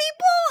dance people?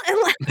 And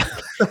like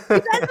you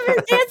guys have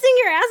been dancing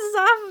your asses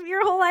off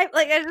your whole life.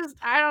 Like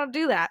I don't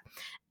do that.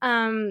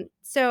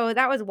 So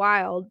that was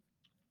wild.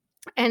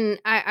 And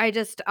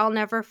I'll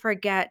never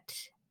forget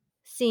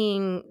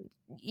seeing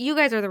you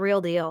guys are the real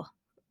deal.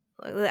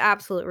 Like, the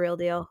absolute real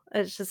deal.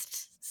 It's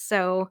just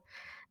so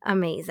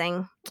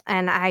amazing.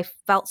 And I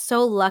felt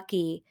so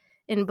lucky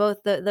in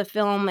both the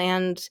film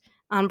and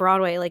on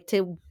Broadway, like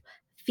to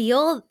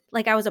feel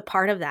like I was a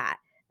part of that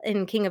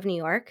in King of New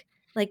York,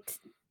 like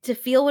to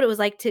feel what it was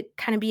like to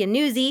kind of be a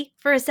newsie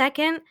for a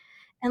second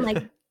and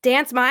like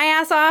dance my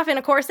ass off in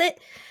a corset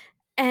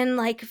and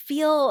like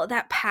feel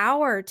that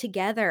power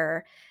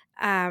together.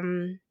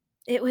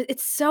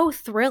 It's so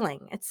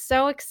thrilling. It's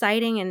so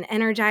exciting and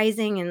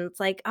energizing, and it's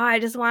like, oh, I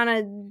just want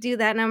to do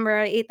that number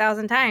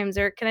 8,000 times.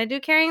 Or can I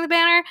do Carrying the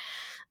Banner?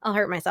 I'll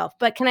hurt myself,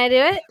 but can I do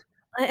it?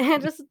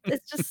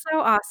 It's just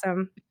so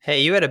awesome.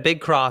 Hey, you had a big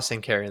cross in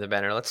Carrying the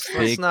Banner. Let's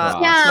Big not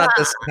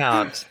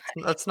cross.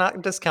 let's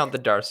not discount the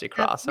Darcy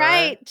cross. That's all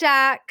right,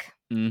 Jack.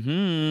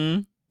 Mm-hmm.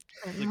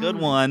 It's a good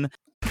one.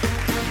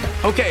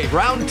 Okay,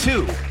 round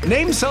 2.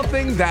 Name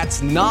something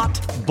that's not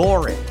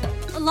boring.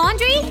 A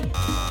laundry?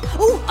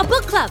 Ooh, a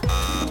book club.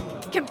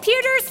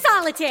 Computer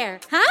solitaire,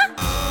 huh?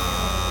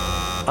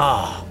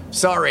 Ah,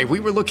 sorry, we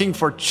were looking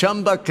for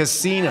Chumba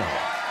Casino.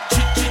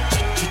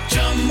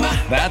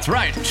 That's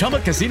right,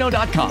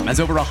 ChumbaCasino.com has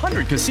over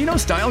 100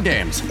 casino-style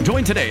games.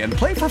 Join today and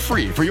play for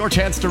free for your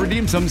chance to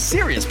redeem some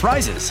serious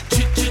prizes.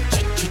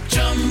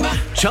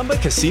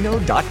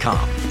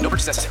 ChumbaCasino.com. No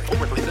purchase necessary. Void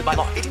where prohibited by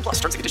law. 18 plus.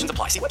 Terms and conditions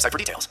apply. See website for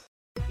details.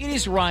 It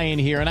is Ryan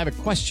here, and I have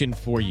a question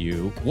for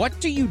you. What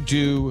do you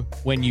do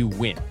when you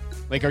win?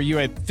 Like, are you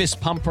a fist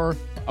pumper,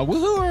 a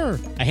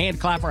woohooer, a hand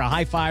clapper, a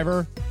high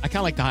fiver? I kind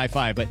of like the high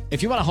five, but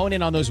if you want to hone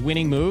in on those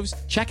winning moves,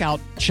 check out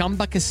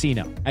Chumba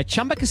Casino. At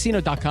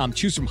ChumbaCasino.com,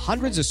 choose from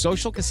hundreds of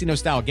social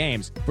casino-style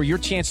games for your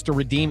chance to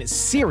redeem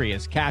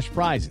serious cash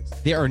prizes.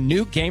 There are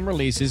new game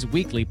releases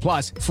weekly,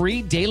 plus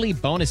free daily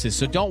bonuses.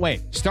 So don't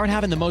wait. Start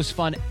having the most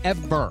fun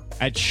ever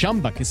at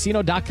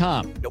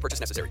ChumbaCasino.com. No purchase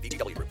necessary.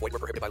 VGW. Void where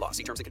prohibited by law.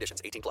 See terms and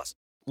conditions. 18 plus.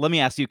 Let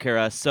me ask you,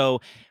 Kara. So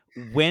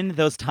when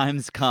those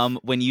times come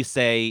when you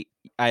say,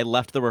 I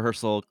left the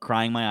rehearsal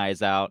crying my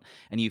eyes out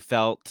and you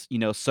felt,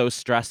 so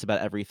stressed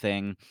about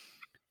everything,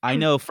 I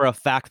know for a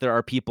fact there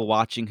are people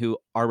watching who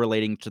are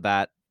relating to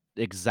that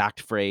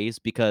exact phrase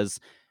because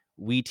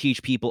we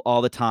teach people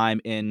all the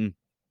time in,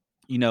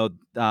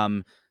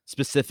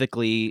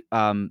 specifically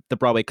the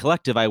Broadway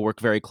Collective I work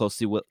very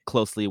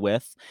closely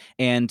with,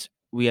 and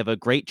we have a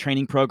great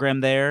training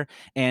program there,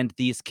 and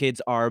these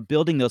kids are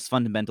building those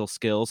fundamental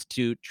skills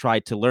to try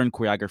to learn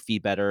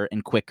choreography better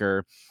and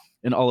quicker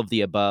and all of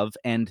the above.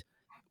 And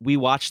we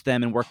watch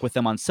them and work with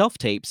them on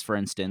self-tapes, for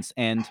instance,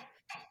 and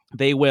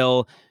they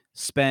will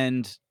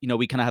spend,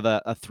 we kind of have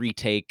a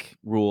 3-take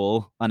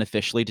rule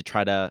unofficially to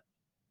try to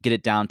get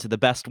it down to the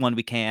best one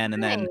we can,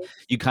 and then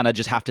you kind of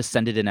just have to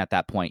send it in at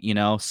that point,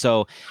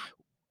 So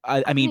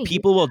I mean,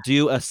 people will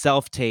do a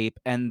self-tape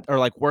or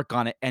like work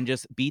on it and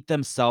just beat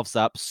themselves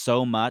up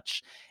so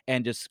much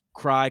and just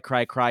cry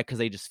because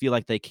they just feel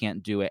like they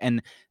can't do it.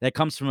 And that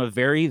comes from a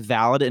very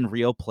valid and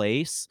real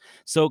place.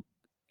 So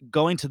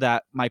going to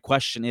that, my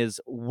question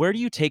is, where do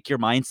you take your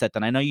mindset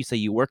then? I know you say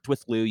you worked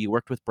with Lou, you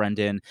worked with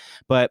Brendan,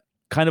 but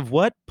kind of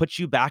what puts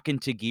you back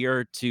into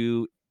gear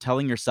to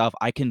telling yourself,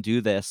 I can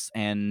do this,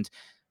 and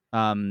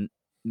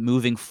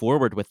moving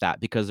forward with that?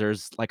 Because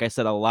there's, like I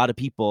said, a lot of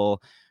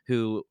people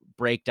who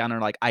break down and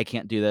are like, I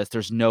can't do this.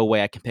 There's no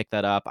way I can pick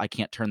that up. I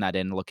can't turn that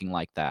in looking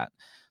like that.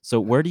 So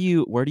where do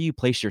you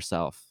place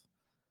yourself?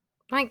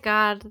 My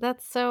God,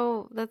 that's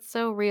so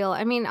real.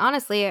 I mean,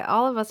 honestly,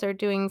 all of us are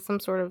doing some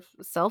sort of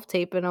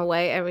self-tape in a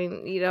way. I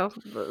mean,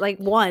 like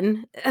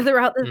one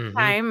throughout this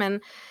time, and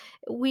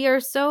we are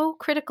so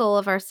critical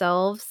of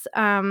ourselves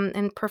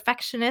and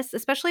perfectionists,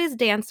 especially as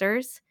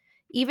dancers.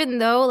 Even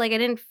though, like, I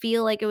didn't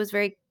feel like it was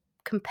very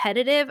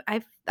competitive.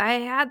 I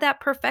had that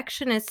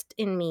perfectionist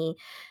in me.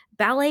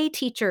 Ballet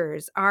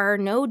teachers are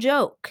no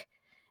joke.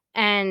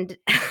 And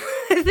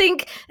I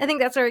think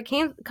that's where it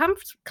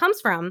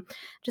comes from,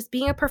 just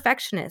being a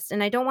perfectionist,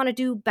 and I don't want to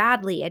do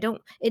badly.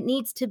 It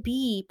needs to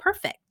be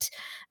perfect.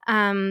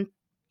 Um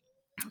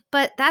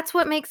but that's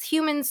what makes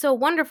humans so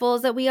wonderful,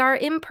 is that we are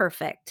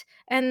imperfect,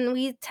 and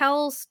we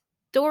tell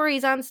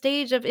stories on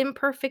stage of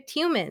imperfect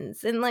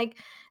humans, and like,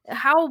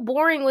 how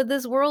boring would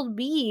this world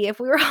be if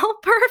we were all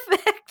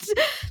perfect?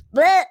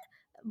 Blech,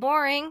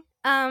 boring.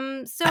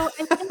 So I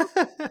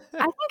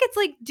think it's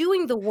like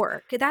doing the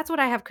work. That's what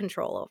I have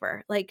control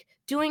over, like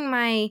doing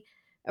my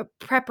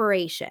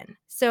preparation.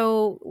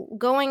 So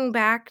going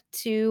back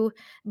to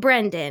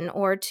Brendan,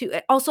 or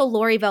to also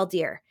Lori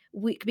Valdir,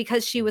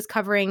 because she was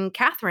covering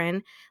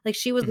Catherine, like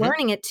she was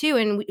learning it too.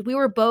 And we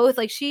were both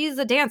like, she's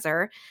a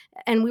dancer,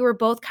 and we were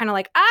both kind of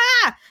like,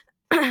 ah,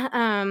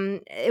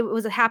 it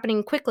was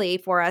happening quickly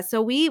for us.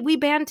 So we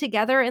band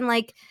together and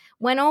like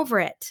went over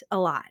it a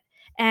lot.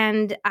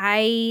 And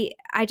I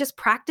just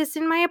practice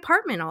in my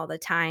apartment all the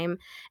time.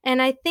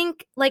 And I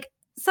think like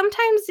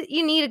sometimes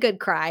you need a good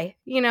cry.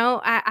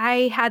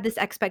 I had this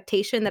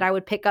expectation that I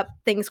would pick up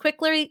things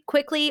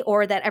quickly,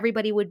 or that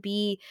everybody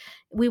we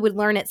would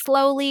learn it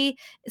slowly.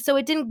 So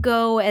it didn't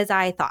go as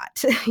I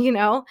thought, but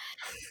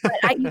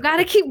you got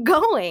to keep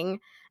going.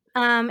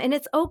 And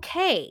it's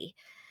okay.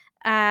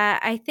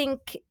 I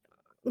think,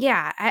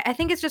 yeah, I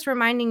think it's just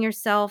reminding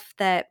yourself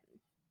that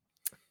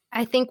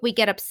I think we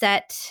get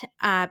upset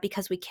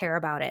because we care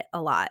about it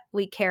a lot.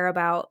 We care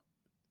about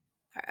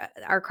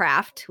our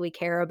craft. We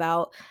care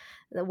about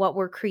what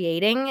we're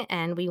creating,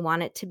 and we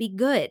want it to be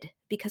good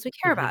because we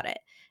care about it.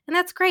 And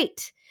that's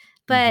great.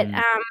 But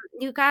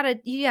you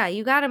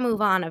gotta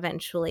move on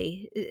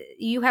eventually.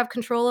 You have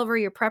control over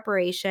your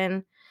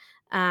preparation,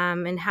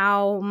 and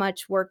how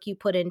much work you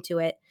put into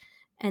it,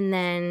 and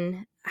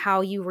then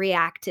how you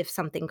react if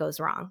something goes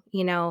wrong,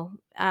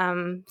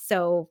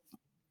 so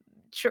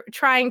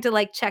trying to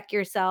like check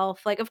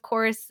yourself, like, of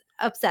course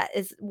upset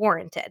is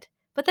warranted,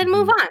 but then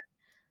move on.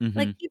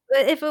 Like,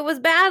 if it was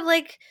bad,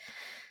 like,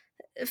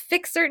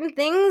 fix certain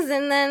things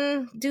and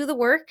then do the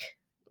work,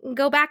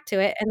 go back to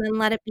it, and then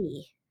let it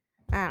be.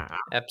 I don't know.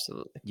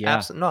 Absolutely. Yeah.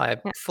 Absolutely. No, I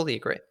fully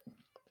agree.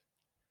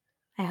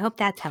 I hope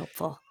that's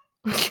helpful.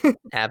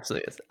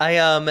 Absolutely.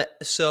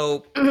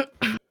 So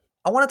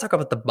I want to talk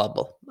about the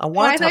bubble. I Oh,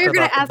 want I to thought talk you were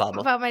gonna about the ask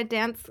bubble. about my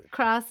dance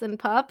cross and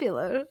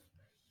popular.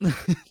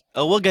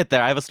 Oh, we'll get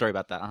there. I have a story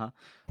about that.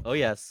 Oh,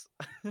 yes.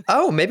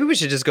 Oh, maybe we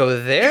should just go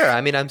there.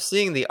 I mean, I'm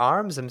seeing the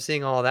arms. I'm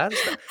seeing all that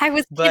stuff. I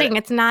was But- kidding.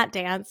 It's not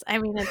dance. I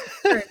mean,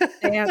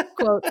 it's dance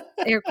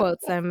air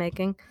quotes I'm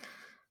making.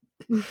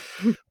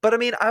 But I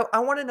mean, I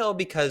want to know,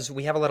 because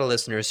we have a lot of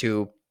listeners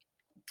who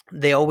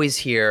they always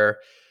hear,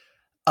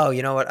 oh,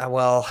 you know what?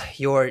 Well,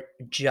 you're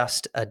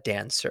just a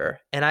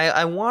dancer. And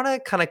I want to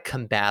kind of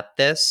combat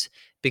this,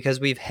 because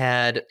we've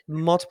had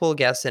multiple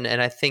guests, and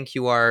I think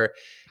you are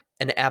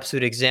an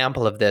absolute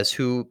example of this,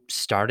 who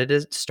started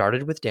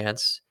with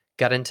dance,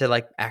 got into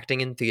like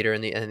acting and theater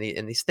and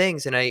these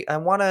things. And I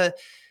want to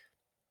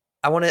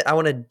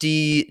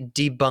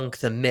debunk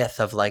the myth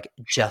of like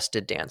just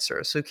a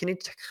dancer. So can you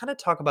kind of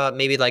talk about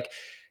maybe like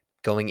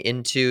going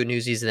into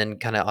Newsies and then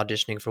kind of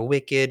auditioning for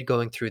Wicked,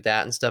 going through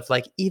that and stuff,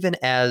 like, even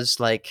as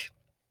like,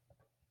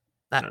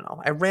 I don't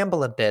know, I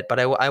ramble a bit, but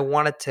I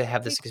wanted to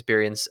have this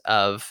experience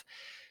of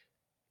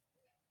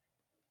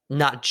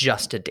not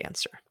just a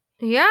dancer.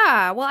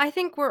 Yeah, well, I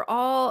think we're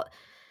all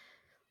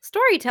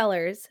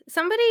storytellers.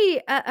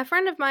 A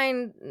friend of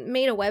mine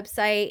made a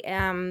website,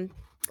 and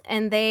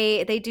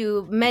they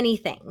do many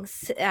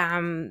things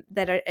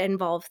that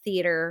involve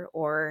theater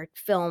or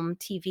film,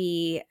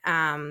 TV,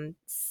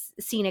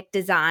 scenic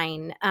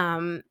design,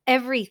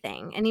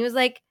 everything. And he was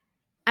like,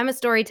 I'm a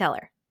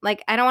storyteller.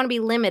 Like, I don't want to be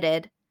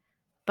limited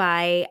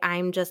by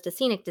I'm just a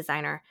scenic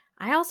designer.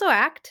 I also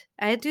act.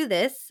 I do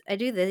this. I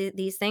do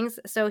these things.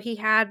 So he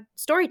had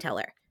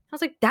storyteller. I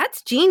was like,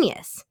 that's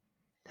genius.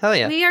 Hell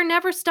yeah. We are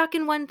never stuck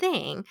in one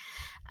thing.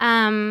 But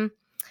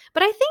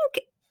I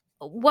think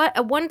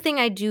one thing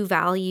I do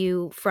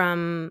value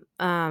from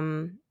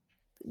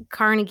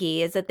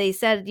Carnegie is that they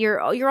said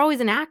you're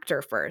always an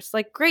actor first.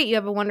 Like, great, you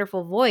have a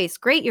wonderful voice.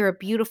 Great, you're a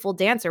beautiful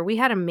dancer. We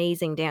had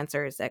amazing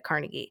dancers at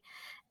Carnegie.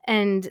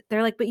 And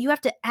they're like, but you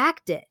have to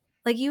act it.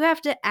 Like, you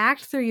have to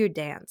act through your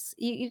dance.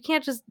 You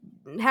can't just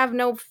have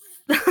no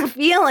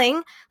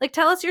feeling. Like,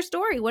 tell us your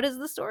story. What is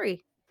the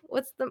story?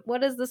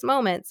 What is this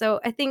moment? So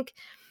I think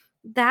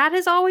that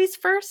is always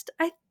first,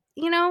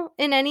 in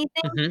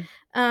anything.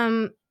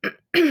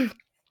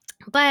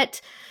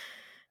 But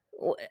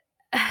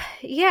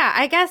yeah,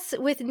 I guess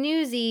with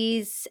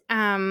Newsies,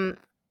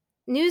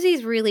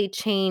 Newsies really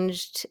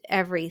changed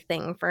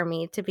everything for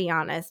me, to be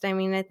honest. I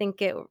mean, I think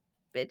it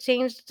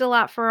changed a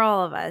lot for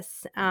all of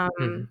us.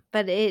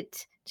 But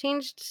it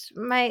changed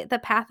the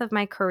path of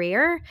my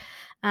career.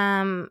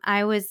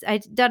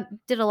 I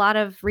did a lot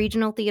of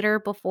regional theater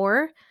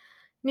before,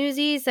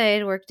 Newsies. I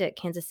had worked at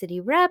Kansas City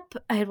Rep.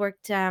 I had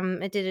worked,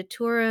 I did a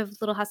tour of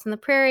Little House on the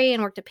Prairie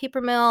and worked at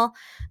Paper Mill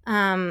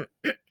a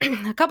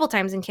couple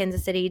times in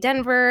Kansas City,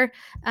 Denver.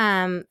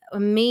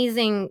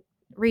 Amazing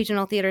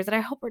regional theaters that I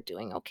hope are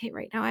doing okay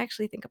right now. I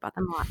actually think about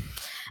them a lot.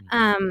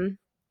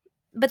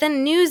 But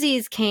then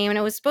Newsies came, and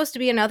it was supposed to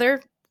be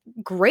another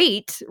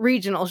great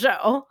regional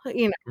show,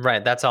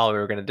 Right. That's all we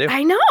were going to do.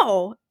 I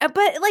know,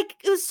 but like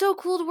it was so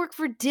cool to work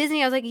for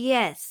Disney. I was like,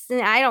 yes,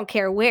 and I don't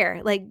care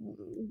where. Like,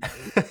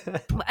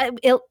 I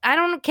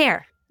don't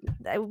care.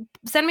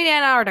 Send me to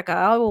Antarctica.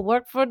 I will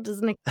work for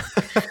Disney.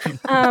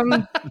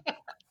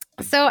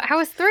 So I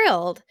was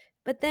thrilled,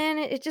 but then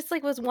it just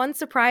like was one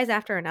surprise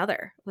after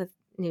another with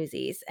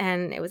Newsies,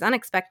 and it was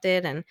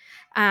unexpected. And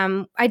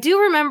I do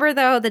remember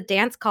though the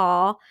dance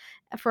call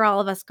for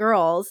all of us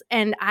girls,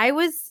 and I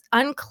was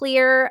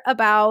unclear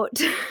about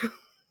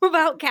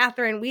about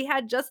Catherine. We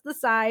had just the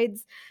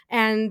sides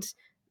and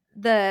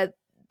the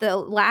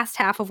last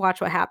half of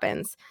Watch What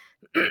Happens.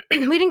 We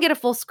didn't get a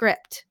full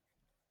script,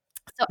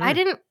 so I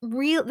didn't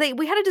really.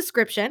 We had a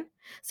description,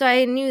 so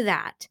I knew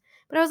that.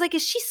 But I was like,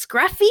 is she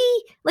scruffy?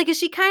 Like, is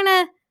she kind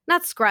of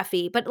not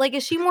scruffy, but like,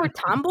 is she more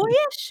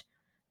tomboyish?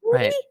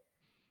 Maybe? Right.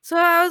 So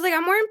I was like,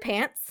 I'm wearing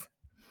pants.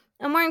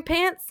 I'm wearing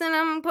pants, and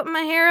I'm putting my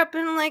hair up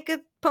in like a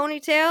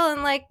ponytail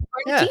and like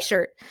wearing a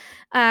t-shirt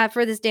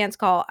for this dance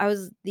call. I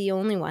was the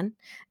only one.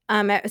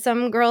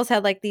 Some girls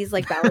had like these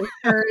like ballet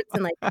shirts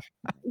and like,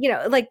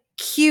 like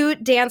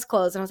cute dance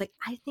clothes. And I was like,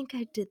 I think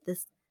I did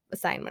this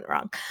assignment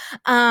wrong.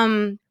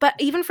 But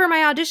even for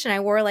my audition, I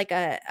wore like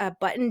a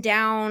button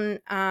down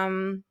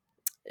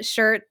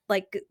shirt,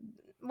 like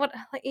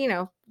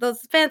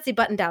those fancy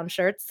button down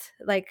shirts,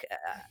 like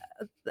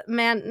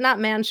not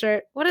man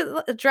shirt. What is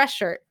a dress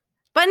shirt?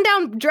 Button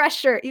down dress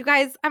shirt. You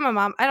guys, I'm a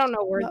mom. I don't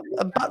know words.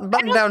 A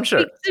button down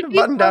shirt.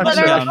 Button down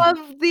shirt. Above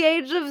the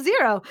age of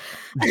 0.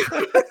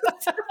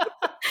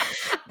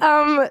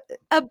 A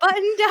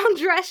button down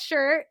dress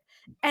shirt,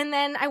 and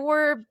then I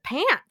wore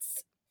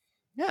pants.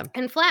 Yeah.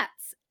 And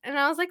flats. And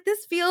I was like,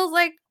 this feels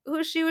like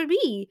who she would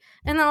be.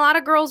 And then a lot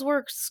of girls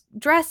wore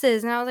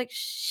dresses, and I was like,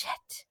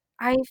 shit.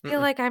 I feel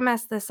like I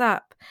messed this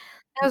up.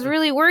 I was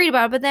really worried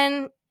about it, but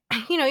then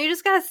you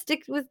just gotta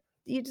stick with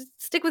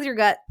your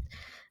gut.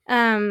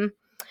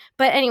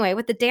 But anyway,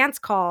 with the dance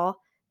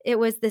call, it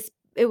was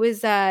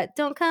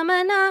Don't Come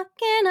a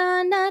Knockin'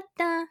 on the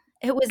Door.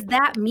 It was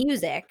that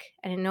music.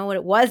 I didn't know what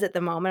it was at the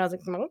moment. I was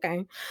like,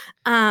 okay.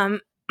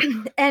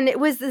 And it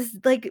was this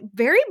like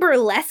very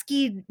burlesque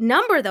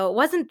number, though. It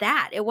wasn't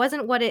that. It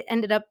wasn't what it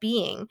ended up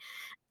being.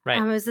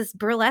 Right. It was this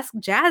burlesque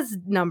jazz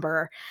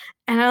number.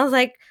 And I was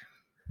like,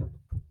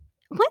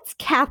 what's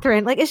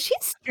Catherine? Like, is she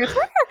a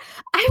stripper?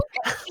 I'm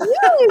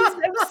confused.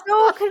 I'm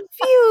so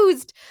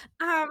confused.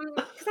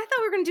 Because I thought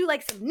we were gonna do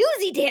like some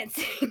newsy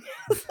dancing.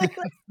 I was like,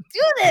 let's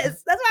do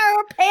this. That's why I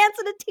wore pants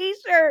and a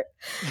t-shirt.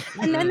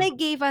 And then they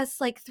gave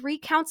us like 3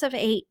 counts of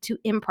 8 to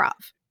improv.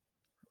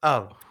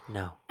 Oh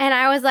no. And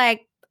I was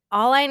like,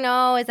 all I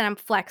know is that I'm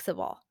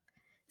flexible.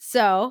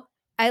 So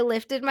I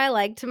lifted my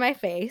leg to my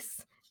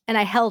face and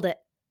I held it.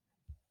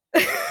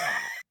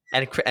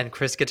 And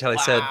Chris Catelli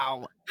said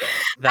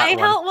that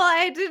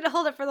I didn't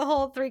hold it for the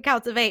whole 3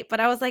 counts of 8,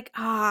 but I was like,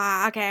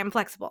 okay, I'm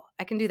flexible.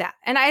 I can do that.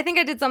 And I think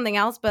I did something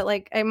else, but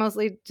like I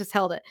mostly just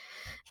held it.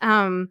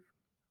 And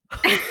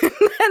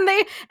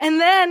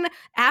then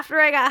after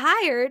I got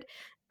hired,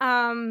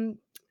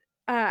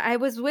 I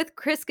was with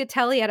Chris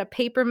Catelli at a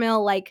Paper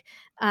Mill, like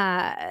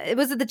it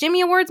was at the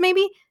Jimmy Awards, maybe?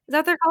 Is that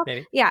what they're called?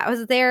 Maybe. Yeah, I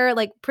was there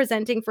like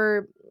presenting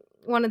for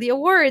one of the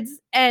awards,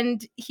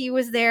 and he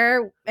was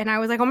there, and I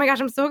was like, oh my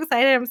gosh, I'm so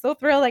excited. I'm so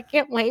thrilled. I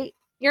can't wait.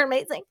 You're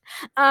amazing.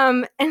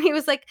 And he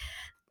was like,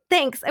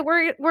 thanks.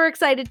 We're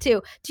excited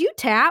too. Do you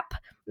tap?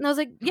 And I was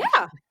like,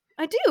 yeah,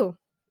 I do.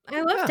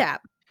 I love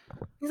tap.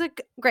 He's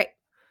like, great.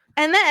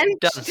 And then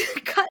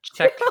cut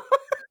check.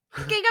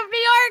 King of New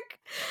York.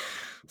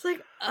 It's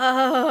like,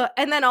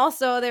 and then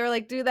also they were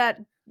like, do that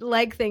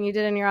leg thing you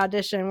did in your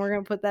audition. We're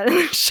gonna put that in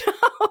the show.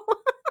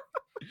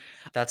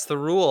 That's the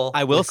rule.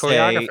 I will with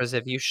choreographers,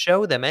 if you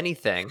show them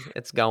anything,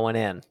 it's going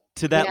in.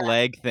 To that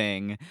leg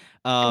thing,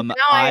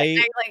 I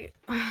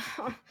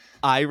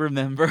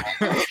remember.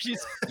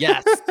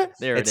 Yes,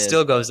 there it is. It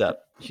still goes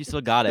up. She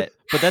still got it.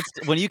 But that's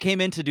when you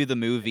came in to do the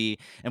movie,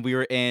 and we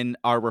were in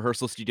our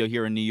rehearsal studio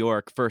here in New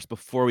York first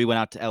before we went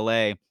out to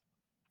LA.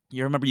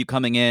 You remember you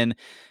coming in,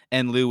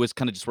 and Lou was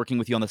kind of just working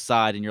with you on the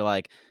side, and you're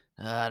like,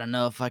 I don't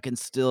know if I can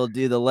still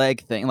do the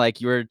leg thing.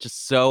 Like you were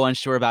just so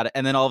unsure about it,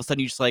 and then all of a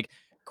sudden you just like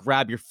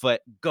grab your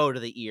foot, go to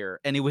the ear,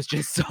 and it was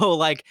just so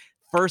like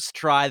first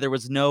try. There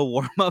was no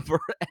warm up or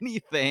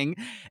anything,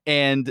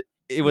 and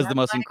it was the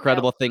most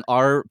incredible thing.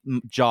 Our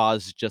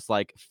jaws just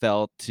like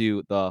fell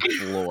to the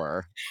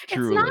floor.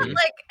 Truly, it's not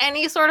like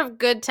any sort of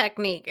good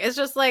technique. It's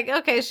just like,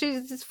 okay,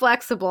 she's just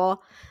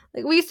flexible.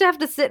 Like we used to have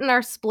to sit in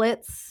our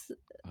splits.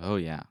 Oh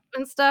yeah,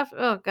 and stuff.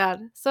 Oh god.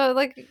 So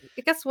like,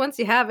 I guess once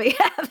you have it, you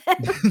have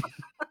it.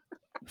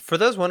 For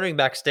those wondering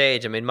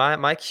backstage, I mean,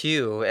 my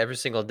cue every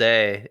single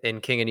day in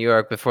King of New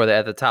York before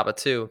at the top of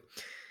 2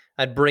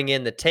 I'd bring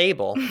in the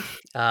table,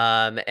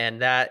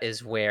 and that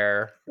is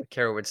where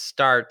Kara would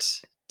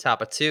start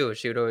top of two.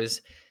 She would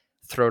always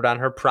throw down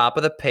her prop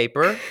of the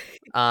paper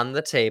on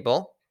the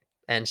table,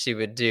 and she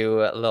would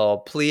do a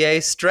little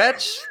plie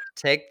stretch,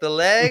 take the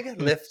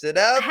leg, lift it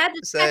I up, had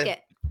to say, check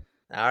it.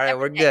 all right,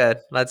 we're day. good.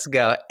 Let's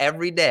go.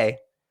 Every day.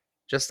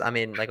 Just,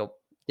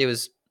 it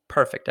was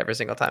perfect every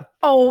single time.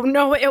 Oh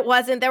no, it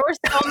wasn't. There were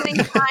so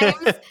many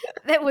times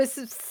that was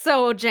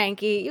so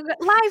janky. You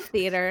got live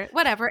theater,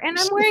 whatever. And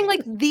I'm wearing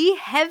like the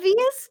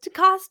heaviest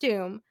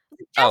costume.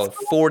 Oh, Jess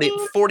 40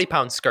 Goldstein,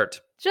 pound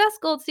skirt. Jess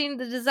Goldstein,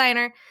 the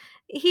designer.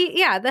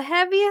 The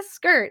heaviest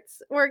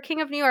skirts were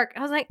King of New York.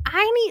 I was like,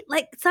 I need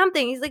like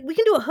something. He's like, we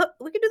can do a hook.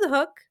 We can do the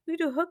hook. We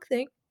can do a hook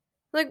thing.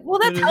 Like, well,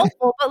 that's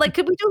helpful, but like,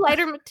 could we do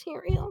lighter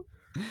material?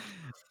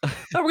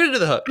 Oh, we're gonna do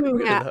the hook. We're gonna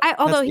do the hook.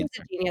 Although he's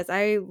a genius.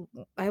 I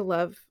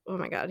love, oh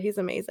my God, he's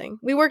amazing.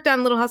 We worked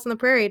on Little House on the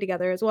Prairie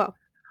together as well.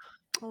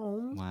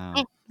 Oh, Wow.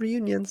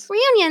 reunions.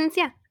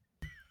 Yeah.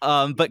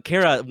 But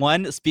Kara,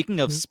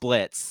 speaking of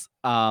splits,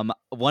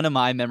 one of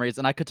my memories,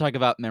 and I could talk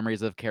about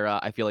memories of Kara,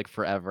 I feel like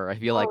forever. I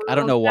feel like I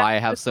don't know why I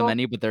have so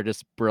many, but they're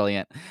just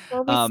brilliant.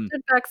 Well, we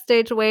stood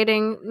backstage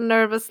waiting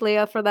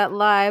nervously for that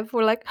live.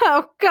 We're like,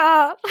 oh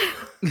God.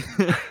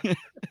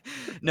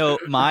 No,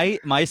 my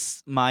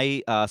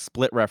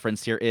split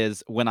reference here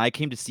is when I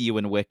came to see you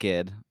in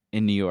Wicked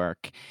in New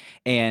York,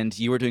 and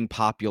you were doing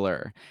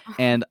Popular,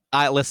 and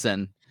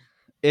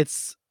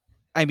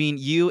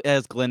you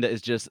as Glinda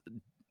is just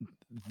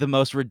the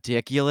most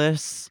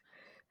ridiculous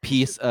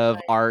piece of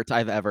art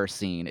I've ever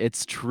seen.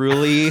 It's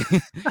truly,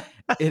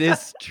 it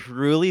is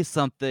truly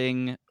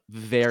something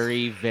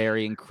very,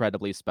 very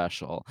incredibly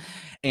special.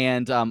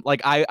 And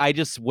I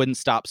just wouldn't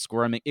stop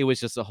squirming. It was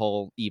just a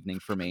whole evening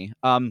for me.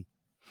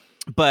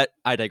 But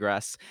I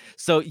digress.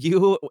 So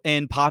you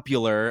in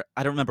Popular,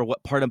 I don't remember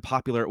what part of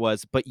Popular it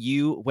was, but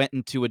you went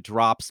into a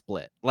drop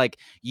split. Like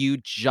you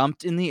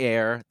jumped in the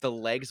air, the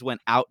legs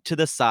went out to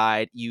the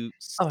side, you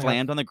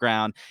slammed on the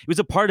ground. It was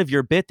a part of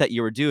your bit that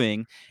you were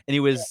doing, and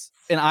it was,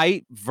 and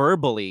I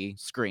verbally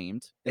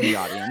screamed in the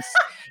audience,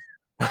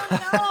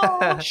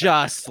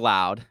 just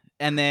loud.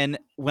 And then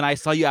when I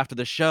saw you after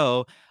the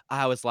show,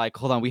 I was like,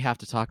 hold on, we have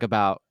to talk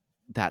about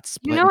that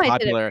split in Popular. I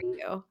did it for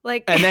you.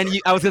 Like, and then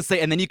I was gonna say,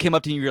 and then you came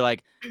up to me and you were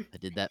like, I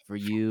did that for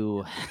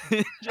you.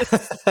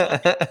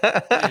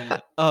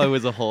 Oh, it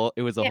was a whole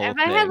if thing.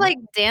 I had like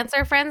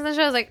dancer friends in the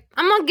show, I was like,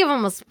 I'm gonna give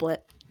them a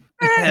split.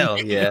 Hell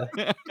yeah.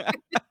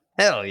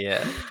 Hell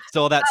yeah.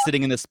 So all that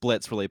sitting in the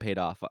splits really paid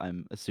off,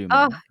 I'm assuming.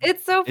 Oh,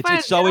 it's so fun.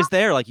 It's always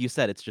there, like you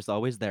said. It's just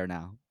always there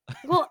now.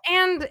 Well,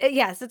 and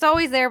yes, it's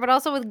always there, but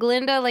also with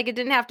Glinda, like it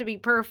didn't have to be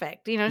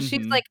perfect. You know,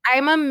 she's like,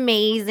 I'm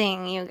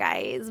amazing, you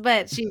guys,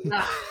 but she's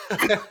not.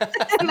 And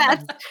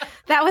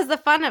that was the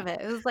fun of it.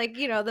 It was like,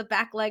 you know, the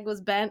back leg was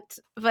bent,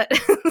 but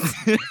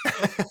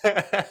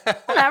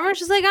whatever.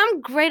 She's like, I'm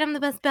great. I'm the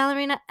best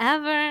ballerina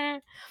ever.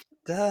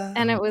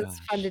 And it was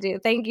fun to do.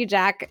 Thank you,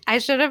 Jack. I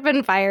should have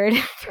been fired.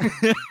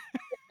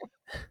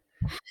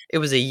 It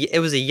was a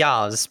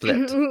Yaz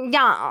split.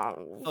 Yeah.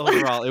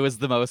 Overall, it was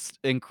the most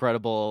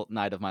incredible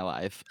night of my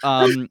life.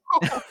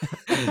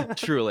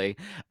 Truly.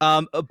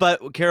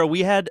 But Kara,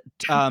 we had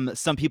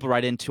some people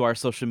write into our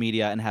social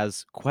media and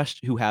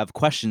who have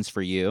questions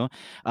for you.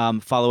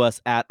 Follow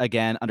us at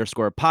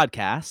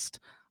 @again_podcast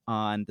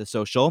on the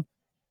social.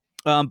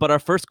 But our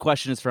first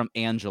question is from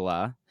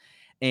Angela.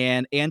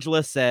 And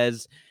Angela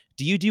says,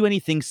 do you do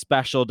anything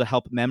special to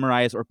help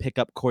memorize or pick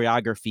up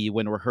choreography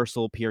when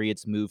rehearsal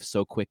periods move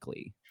so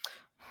quickly?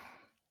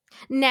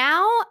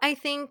 Now, I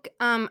think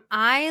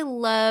I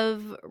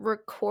love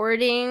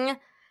recording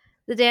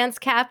the dance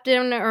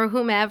captain or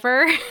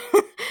whomever.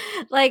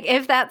 Like,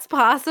 if that's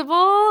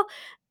possible,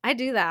 I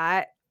do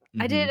that.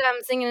 I did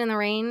Singing in the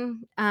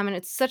Rain, and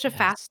it's such a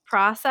fast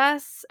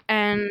process.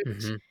 And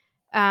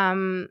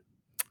I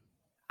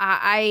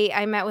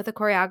met with a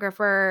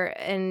choreographer,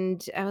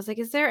 and I was like,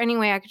 is there any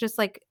way I could just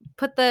like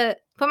put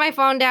my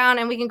phone down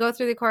and we can go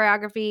through the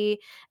choreography,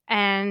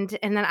 and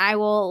then I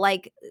will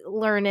like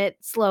learn it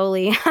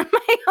slowly on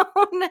my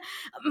own,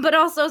 but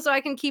also so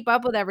I can keep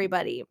up with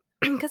everybody,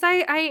 because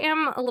I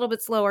am a little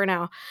bit slower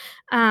now.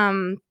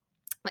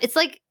 It's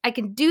like I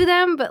can do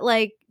them, but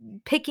like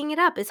picking it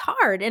up is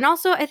hard. And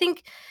also I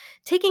think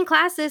taking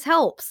classes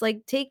helps.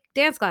 Like, take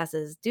dance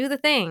classes, do the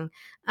thing.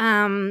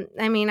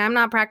 I mean, I'm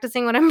not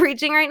practicing what I'm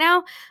preaching right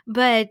now,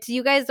 but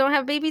you guys don't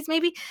have babies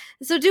maybe,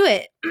 so do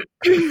it.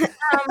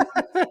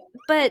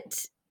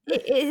 But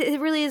it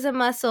really is a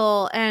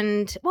muscle.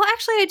 And well,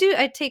 actually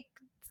I take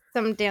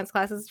some dance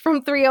classes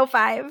from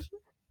 305. Do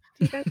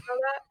you guys know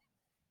that?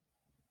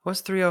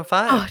 What's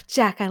 305? Oh,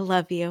 Jack, I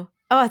love you.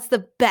 Oh, it's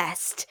the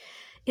best.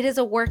 It is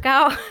a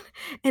workout,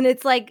 and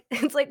it's like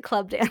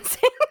club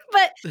dancing.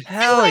 But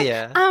hell anyway,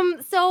 yeah.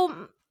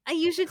 So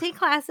you should take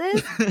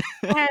classes,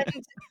 but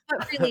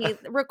really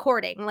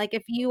recording. Like,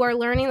 if you are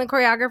learning the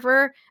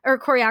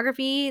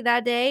choreography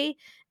that day,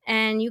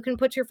 and you can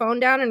put your phone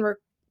down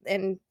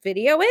and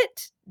video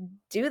it,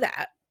 do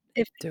that.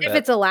 If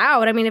it's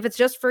allowed. I mean, if it's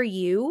just for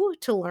you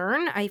to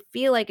learn, I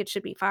feel like it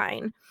should be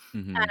fine.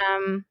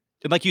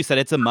 And like you said,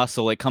 it's a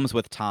muscle. It comes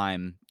with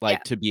time, like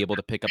Yeah. to be able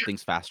to pick up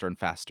things faster and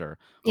faster.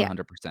 Yeah.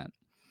 100%.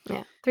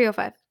 Yeah.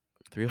 305.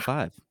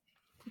 305.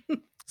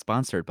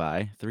 Sponsored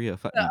by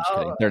 305. No, I'm just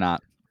kidding. They're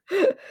not.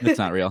 It's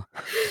not real.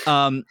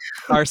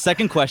 Our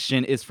second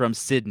question is from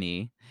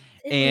Sydney,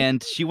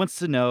 and she wants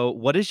to know,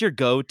 what is your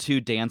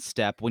go-to dance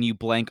step when you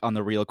blank on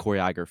the real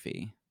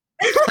choreography?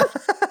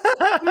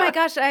 Oh my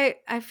gosh,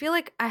 I feel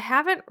like I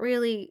haven't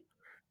really.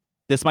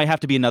 This might have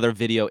to be another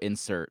video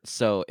insert,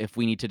 so if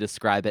we need to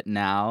describe it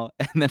now,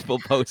 and then we'll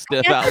post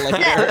it about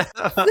later.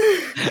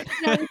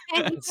 You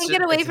can't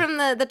get away from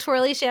the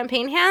twirly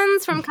champagne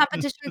hands from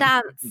competition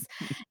dance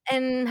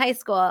in high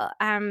school.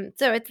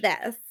 So it's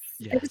this.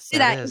 I just do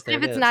that that, is, even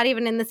if that it's is. not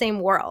even in the same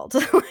world.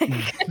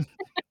 Like,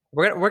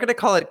 We're gonna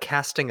call it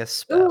casting a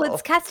spell. ooh,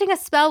 it's casting a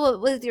spell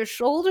with your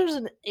shoulders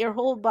and your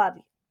whole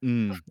body.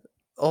 Mm.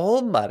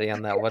 Old buddy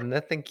on that one.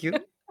 Thank you.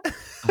 I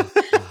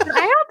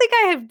don't think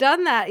I have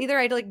done that either.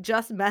 I like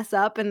just mess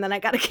up and then I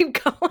got to keep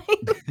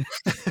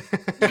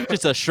going.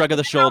 Just a shrug of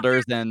the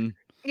shoulders and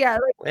Yeah.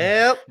 Like,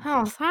 Well,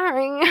 oh,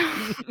 sorry.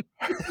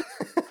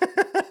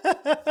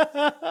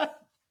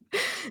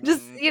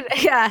 Just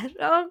yeah.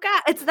 Oh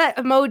God, it's that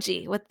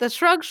emoji with the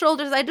shrug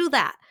shoulders. I do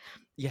that.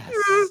 yes.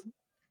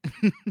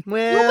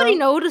 Nobody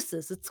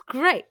notices. It's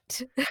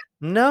great.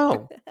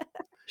 No.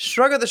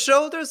 Shrug of the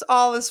shoulders,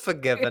 all is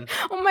forgiven.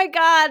 Oh my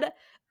God,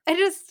 I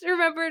just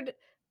remembered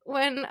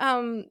when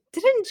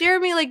didn't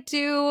Jeremy like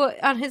do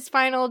on his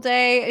final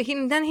day? He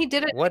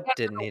did it. What again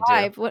didn't he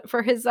live. What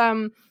for his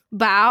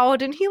bow?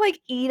 Didn't he like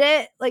eat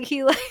it? Like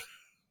he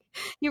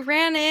he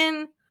ran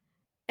in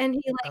and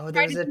he like. Oh,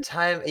 there was a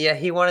time. Yeah,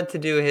 he wanted to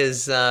do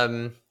his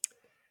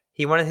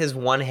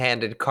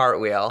one-handed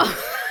cartwheel.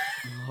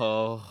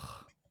 Oh.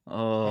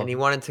 And he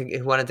wanted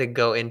to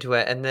go into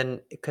it, and then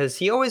because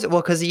he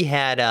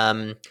had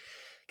God,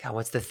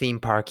 what's the theme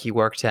park he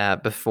worked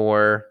at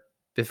before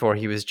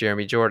he was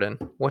Jeremy Jordan?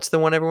 What's the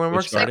one everyone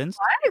Busch works at? Gardens?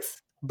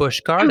 Busch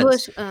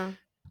Gardens.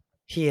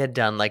 He had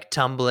done like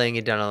tumbling,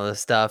 he'd done all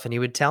this stuff, and he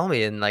would tell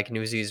me in like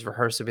Newsies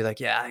rehearsal, be like,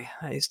 "Yeah,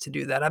 I used to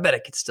do that. I bet I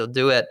could still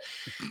do it."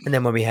 And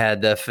then when we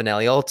had the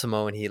finale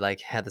Ultimo, and he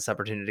like had this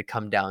opportunity to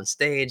come down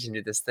stage and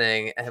do this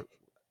thing, and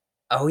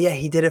oh yeah,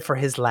 he did it for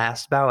his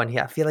last bow, and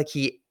I feel like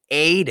he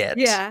ate it.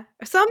 Yeah,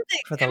 something.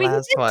 For the I mean,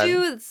 last he did one.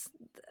 do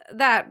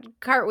that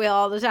cartwheel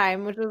all the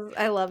time, which was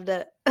I loved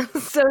it.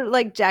 So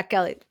like Jack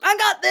Kelly, I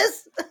got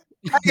this.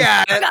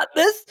 Yeah, I got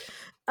this.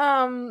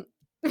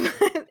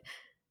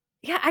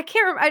 Yeah, I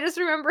can't remember. I just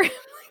remember him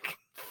like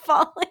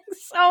falling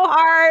so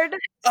hard.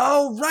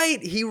 Oh, right.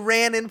 He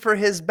ran in for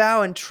his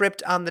bow and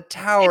tripped on the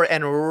tower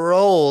and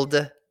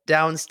rolled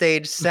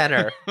downstage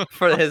center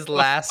for his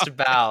last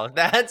bow.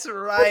 That's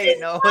right.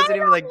 No, it wasn't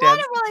even like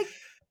dance.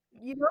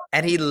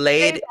 And he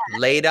laid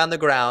on the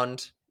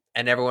ground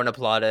and everyone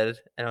applauded.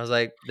 And I was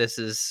like, this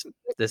is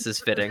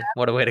fitting.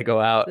 What a way to go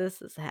out.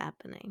 This is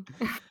happening.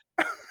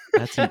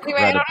 That's incredible.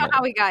 Anyway, I don't know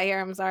how we got here.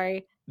 I'm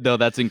sorry. No,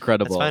 that's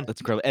incredible. That's fine.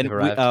 That's incredible. You've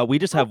And arrived. we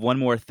just have one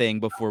more thing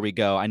before we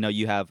go. I know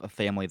you have a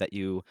family that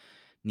you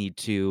need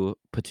to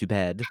put to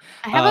bed.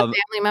 I have a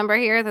family member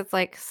here that's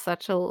like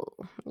such a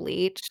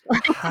leech.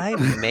 High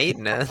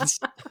maintenance.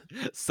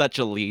 Such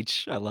a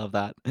leech. I love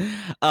that.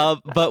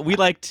 But we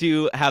like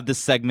to have this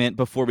segment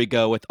before we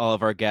go with all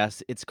of our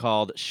guests. It's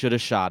called Shoulda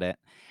Shot It.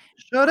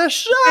 Shoulda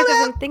shot I've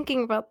it. been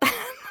thinking about that.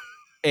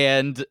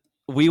 And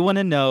we want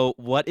to know,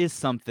 what is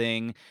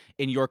something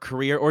in your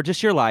career or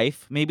just your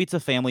life, maybe it's a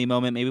family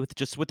moment, maybe with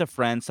a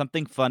friend,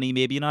 something funny,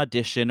 maybe an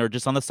audition or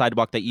just on the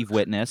sidewalk that you've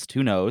witnessed,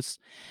 who knows?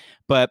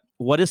 But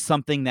what is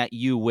something that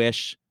you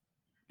wish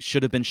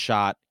should have been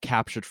shot,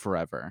 captured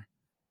forever?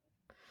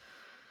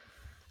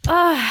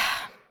 You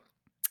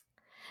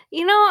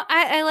know,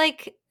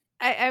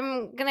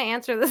 I'm gonna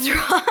answer this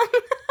wrong.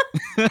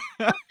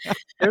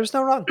 There's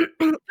no wrong.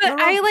 But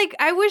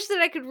I wish that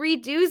I could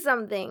redo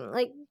something.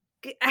 Like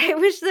I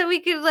wish that we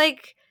could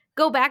like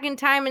go back in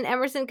time and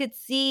Emerson could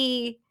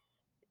see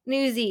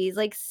Newsies,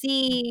 like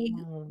see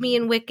me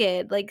and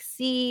Wicked, like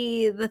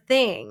see the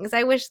things.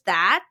 I wish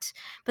that,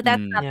 but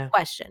that's not the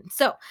question.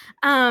 So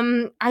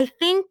I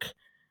think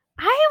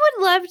I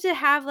would love to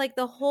have like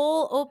the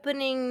whole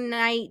opening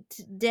night,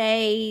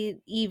 day,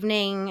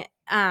 evening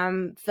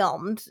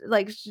filmed,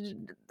 like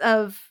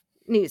of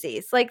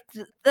Newsies, like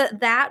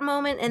that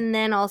moment, and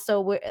then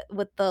also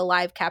with the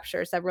live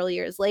capture several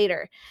years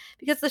later,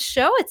 because the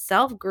show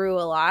itself grew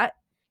a lot,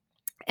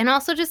 and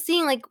also just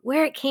seeing like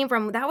where it came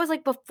from. That was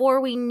like before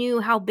we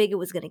knew how big it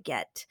was going to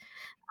get.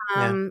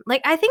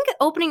 Like I think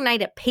opening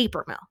night at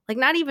Paper Mill, like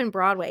not even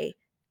Broadway,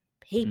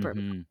 Paper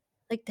Mill,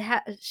 like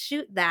to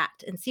shoot that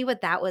and see what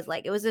that was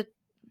like. It was a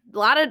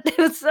lot of, it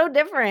was so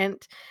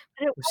different,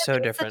 but it was so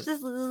such different.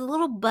 this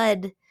little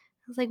bud. It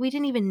was like we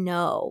didn't even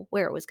know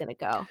where it was going to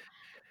go.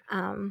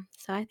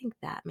 So I think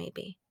that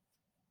maybe.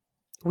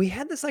 We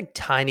had this like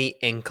tiny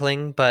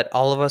inkling, but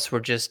all of us were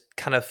just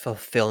kind of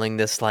fulfilling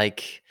this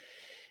like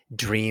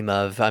dream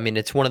of, I mean,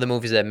 it's one of the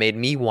movies that made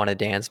me want to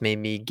dance, made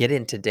me get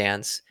into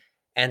dance.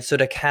 And so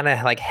to kind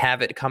of like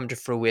have it come to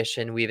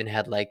fruition, we even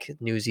had like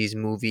Newsies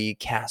movie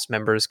cast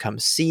members come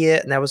see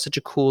it, and that was such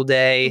a cool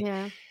day.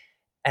 Yeah.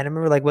 And I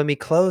remember like when we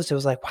closed, it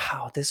was like,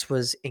 wow, this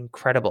was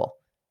incredible.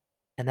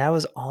 And that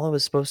was all it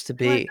was supposed to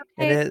be.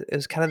 And okay. it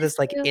was kind of this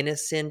like you.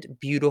 innocent,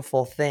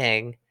 beautiful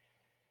thing.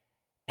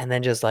 And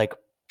then just like,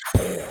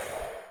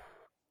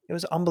 it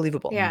was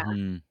unbelievable. Yeah.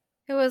 Mhm.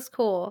 It was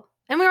cool.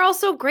 And we were all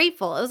so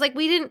grateful. It was like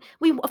we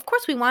of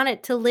course we want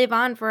it to live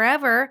on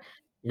forever.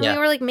 And Yeah. we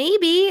were like,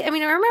 maybe. I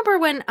mean, I remember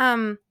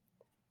when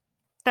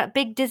that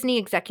big Disney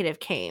executive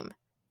came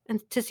and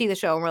to see the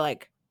show, and we're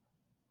like,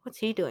 what's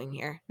he doing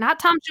here? Not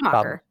Tom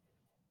Schumacher.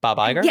 Bob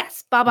Iger?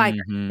 Yes, Bob Iger.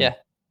 Mhm. Yeah.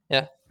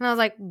 Yeah. And I was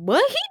like,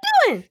 what he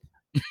doing?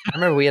 I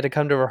remember we had to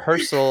come to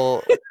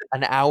rehearsal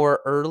an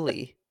hour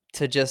early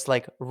to just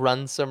like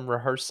run some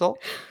rehearsal.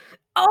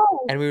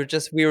 Oh, And we were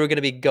going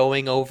to be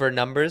going over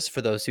numbers.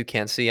 For those who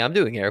can't see, I'm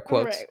doing air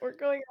quotes. right. We're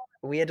going.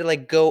 We had to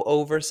like go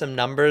over some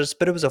numbers,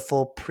 but it was a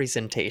full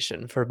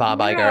presentation for Bob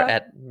Iger Yeah.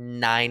 at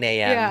 9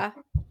 a.m. Yeah.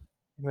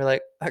 We're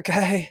like,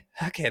 okay,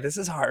 this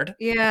is hard.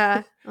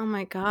 Yeah. Oh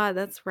my God,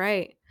 that's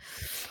right.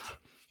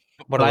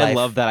 What But a I life.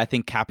 love that. I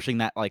think capturing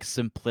that like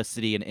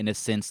simplicity and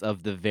innocence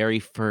of the very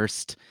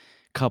first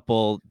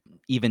couple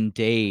even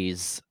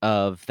days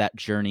of that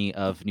journey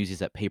of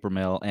Newsies at Paper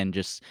Mill, and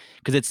just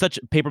because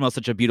Paper Mill is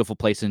such a beautiful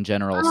place in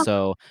general, Oh.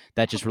 so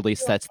that just really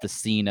sets the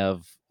scene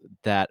of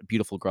that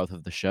beautiful growth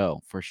of the show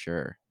for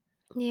sure.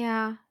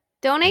 Yeah.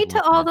 Donate to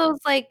love all that. those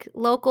like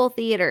local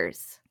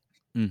theaters.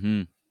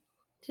 Mm-hmm.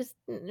 Just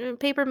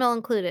Paper Mill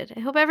included. I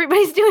hope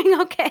everybody's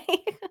doing okay.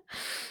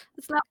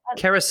 It's not fun.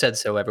 Kara said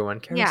so, everyone.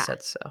 Kara Yeah.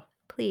 said so.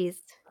 Please.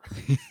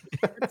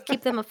 Let's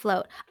keep them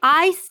afloat.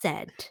 I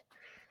said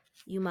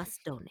you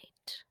must donate.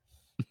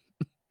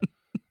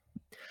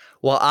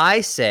 Well, I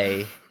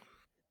say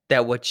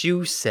that what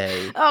you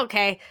say.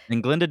 Okay.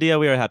 And Glinda Dia,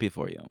 we are happy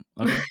for you.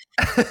 Okay.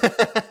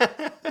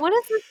 What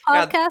is this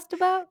God. podcast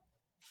about?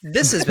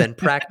 This has been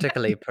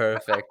practically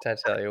perfect, I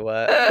tell you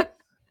what.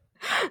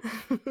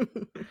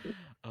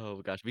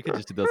 Oh gosh, we could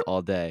just do those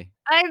all day.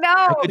 I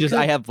know.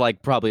 I have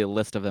like probably a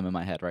list of them in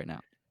my head right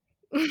now.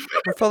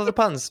 We're full of the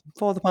puns.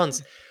 Full of the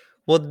puns.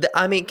 Well,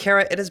 I mean,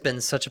 Kara, it has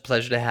been such a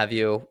pleasure to have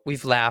you.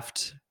 We've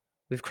laughed.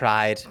 We've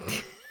cried.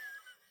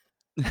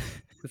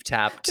 We've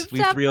tapped.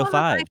 We've Tap on the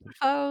 305.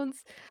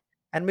 microphones.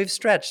 And we've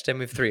stretched, and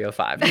we've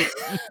 305.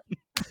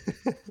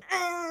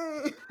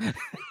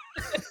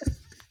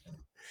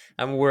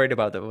 I'm worried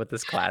about what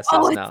this class is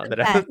Oh, it's now the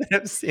that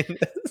I've seen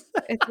this.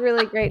 It's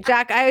really great.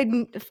 Jack,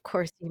 of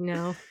course you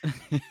know.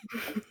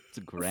 It's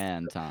a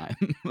grand time.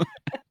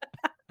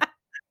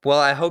 Well,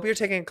 I hope you're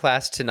taking a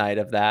class tonight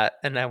of that,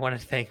 and I want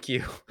to thank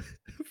you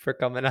for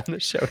coming on the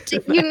show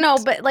tonight. You know,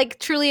 but like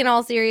truly in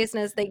all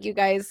seriousness, thank you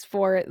guys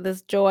for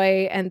this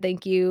joy, and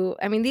thank you.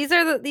 I mean, these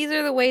are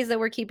the ways that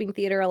we're keeping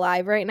theater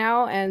alive right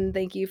now, and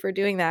thank you for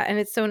doing that. And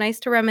it's so nice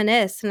to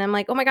reminisce. And I'm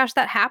like, oh my gosh,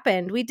 that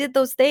happened. We did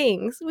those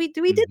things. We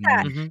did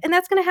that, Mhm. and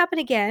that's going to happen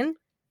again.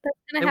 That's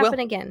going It to will. happen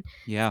again.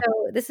 Yeah.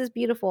 So this is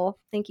beautiful.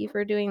 Thank you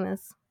for doing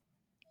this.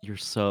 You're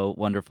so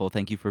wonderful.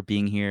 Thank you for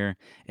being here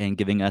and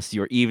giving us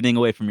your evening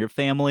away from your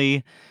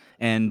family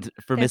and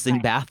for It's missing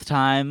fine. bath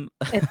time.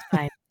 It's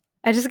fine.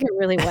 I just get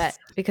really wet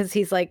because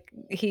he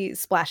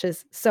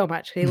splashes so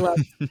much. He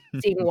loves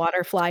seeing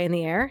water fly in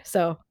the air.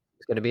 So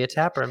It's going to be a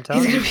tapper, I'm he's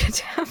telling going you. to be a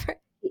tapper.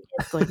 He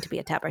is going to be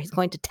a tapper. He's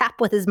going to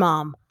tap with his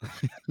mom.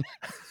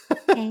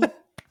 Okay.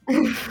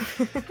 Well,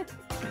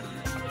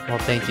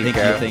 thank you, Thank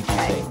Kara. you. Thank you.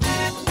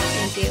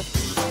 Thank you.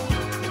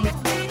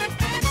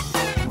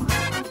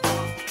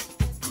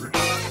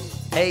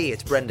 Hey,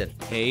 it's Brendan.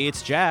 Hey,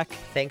 it's Jack.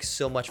 Thanks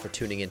so much for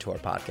tuning into our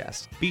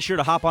podcast. Be sure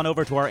to hop on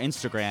over to our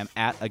Instagram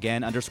at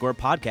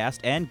 @again_podcast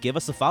and give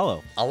us a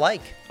follow, A like,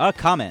 a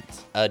comment,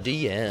 a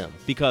DM.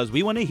 because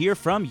we want to hear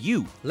from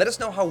you. Let us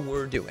know how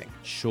we're doing.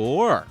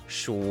 Sure.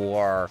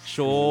 Sure.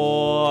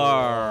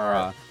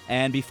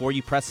 And before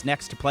you press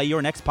next to play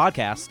your next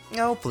podcast,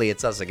 Hopefully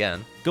it's us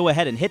again. go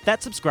ahead and hit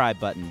that subscribe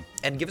button.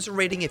 And give us a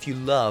rating if you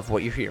love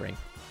what you're hearing.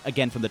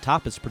 Again, From the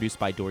Top is produced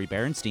by Dory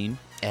Berenstein.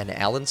 And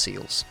Alan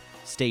Seals.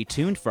 Stay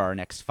tuned for our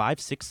next 5,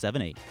 6,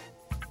 7, 8.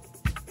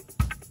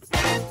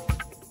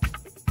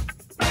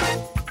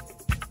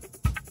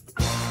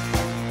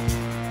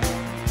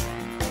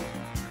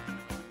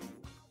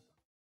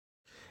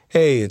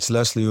 Hey, it's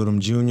Leslie Odom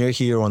Jr.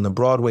 here on the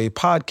Broadway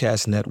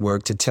Podcast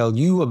Network to tell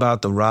you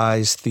about the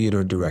Rise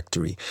Theater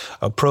Directory,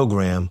 a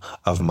program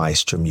of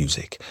Maestro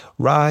Music.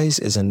 Rise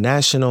is a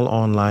national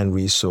online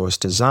resource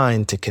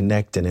designed to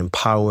connect and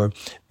empower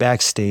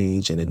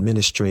backstage and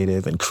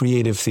administrative and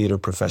creative theater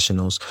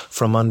professionals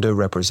from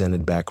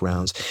underrepresented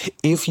backgrounds.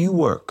 If you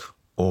work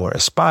or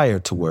aspire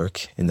to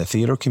work in the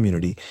theater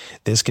community,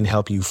 this can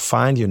help you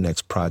find your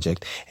next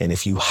project. And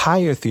if you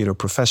hire theater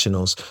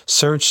professionals,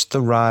 search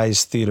the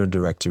Rise Theater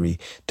Directory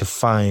to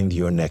find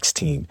your next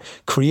team.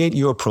 Create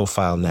your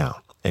profile now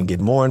and get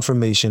more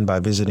information by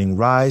visiting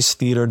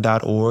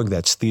risetheater.org.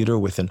 That's theater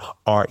with an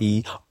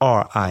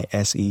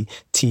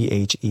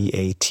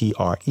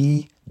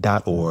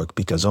RERISETHEATRE.org,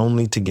 because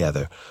only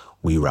together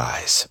we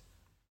rise.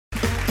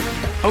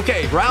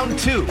 Okay, round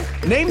two.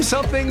 Name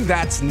something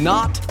that's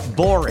not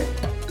boring.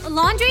 A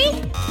laundry?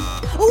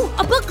 Ooh,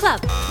 a book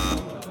club.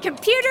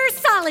 Computer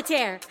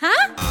solitaire,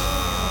 huh?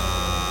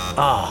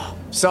 Ah,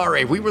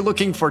 sorry, we were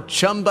looking for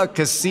Chumba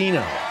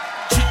Casino.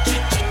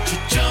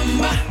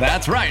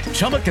 That's right,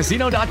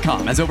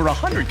 ChumbaCasino.com has over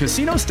 100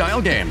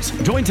 casino-style games.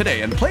 Join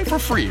today and play for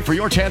free for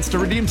your chance to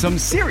redeem some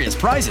serious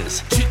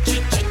prizes.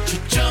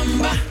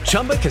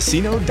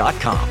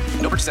 ChumbaCasino.com.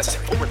 No purchase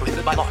necessary. Void where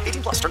prohibited by law.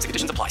 18 plus terms and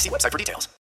conditions apply. See website for details.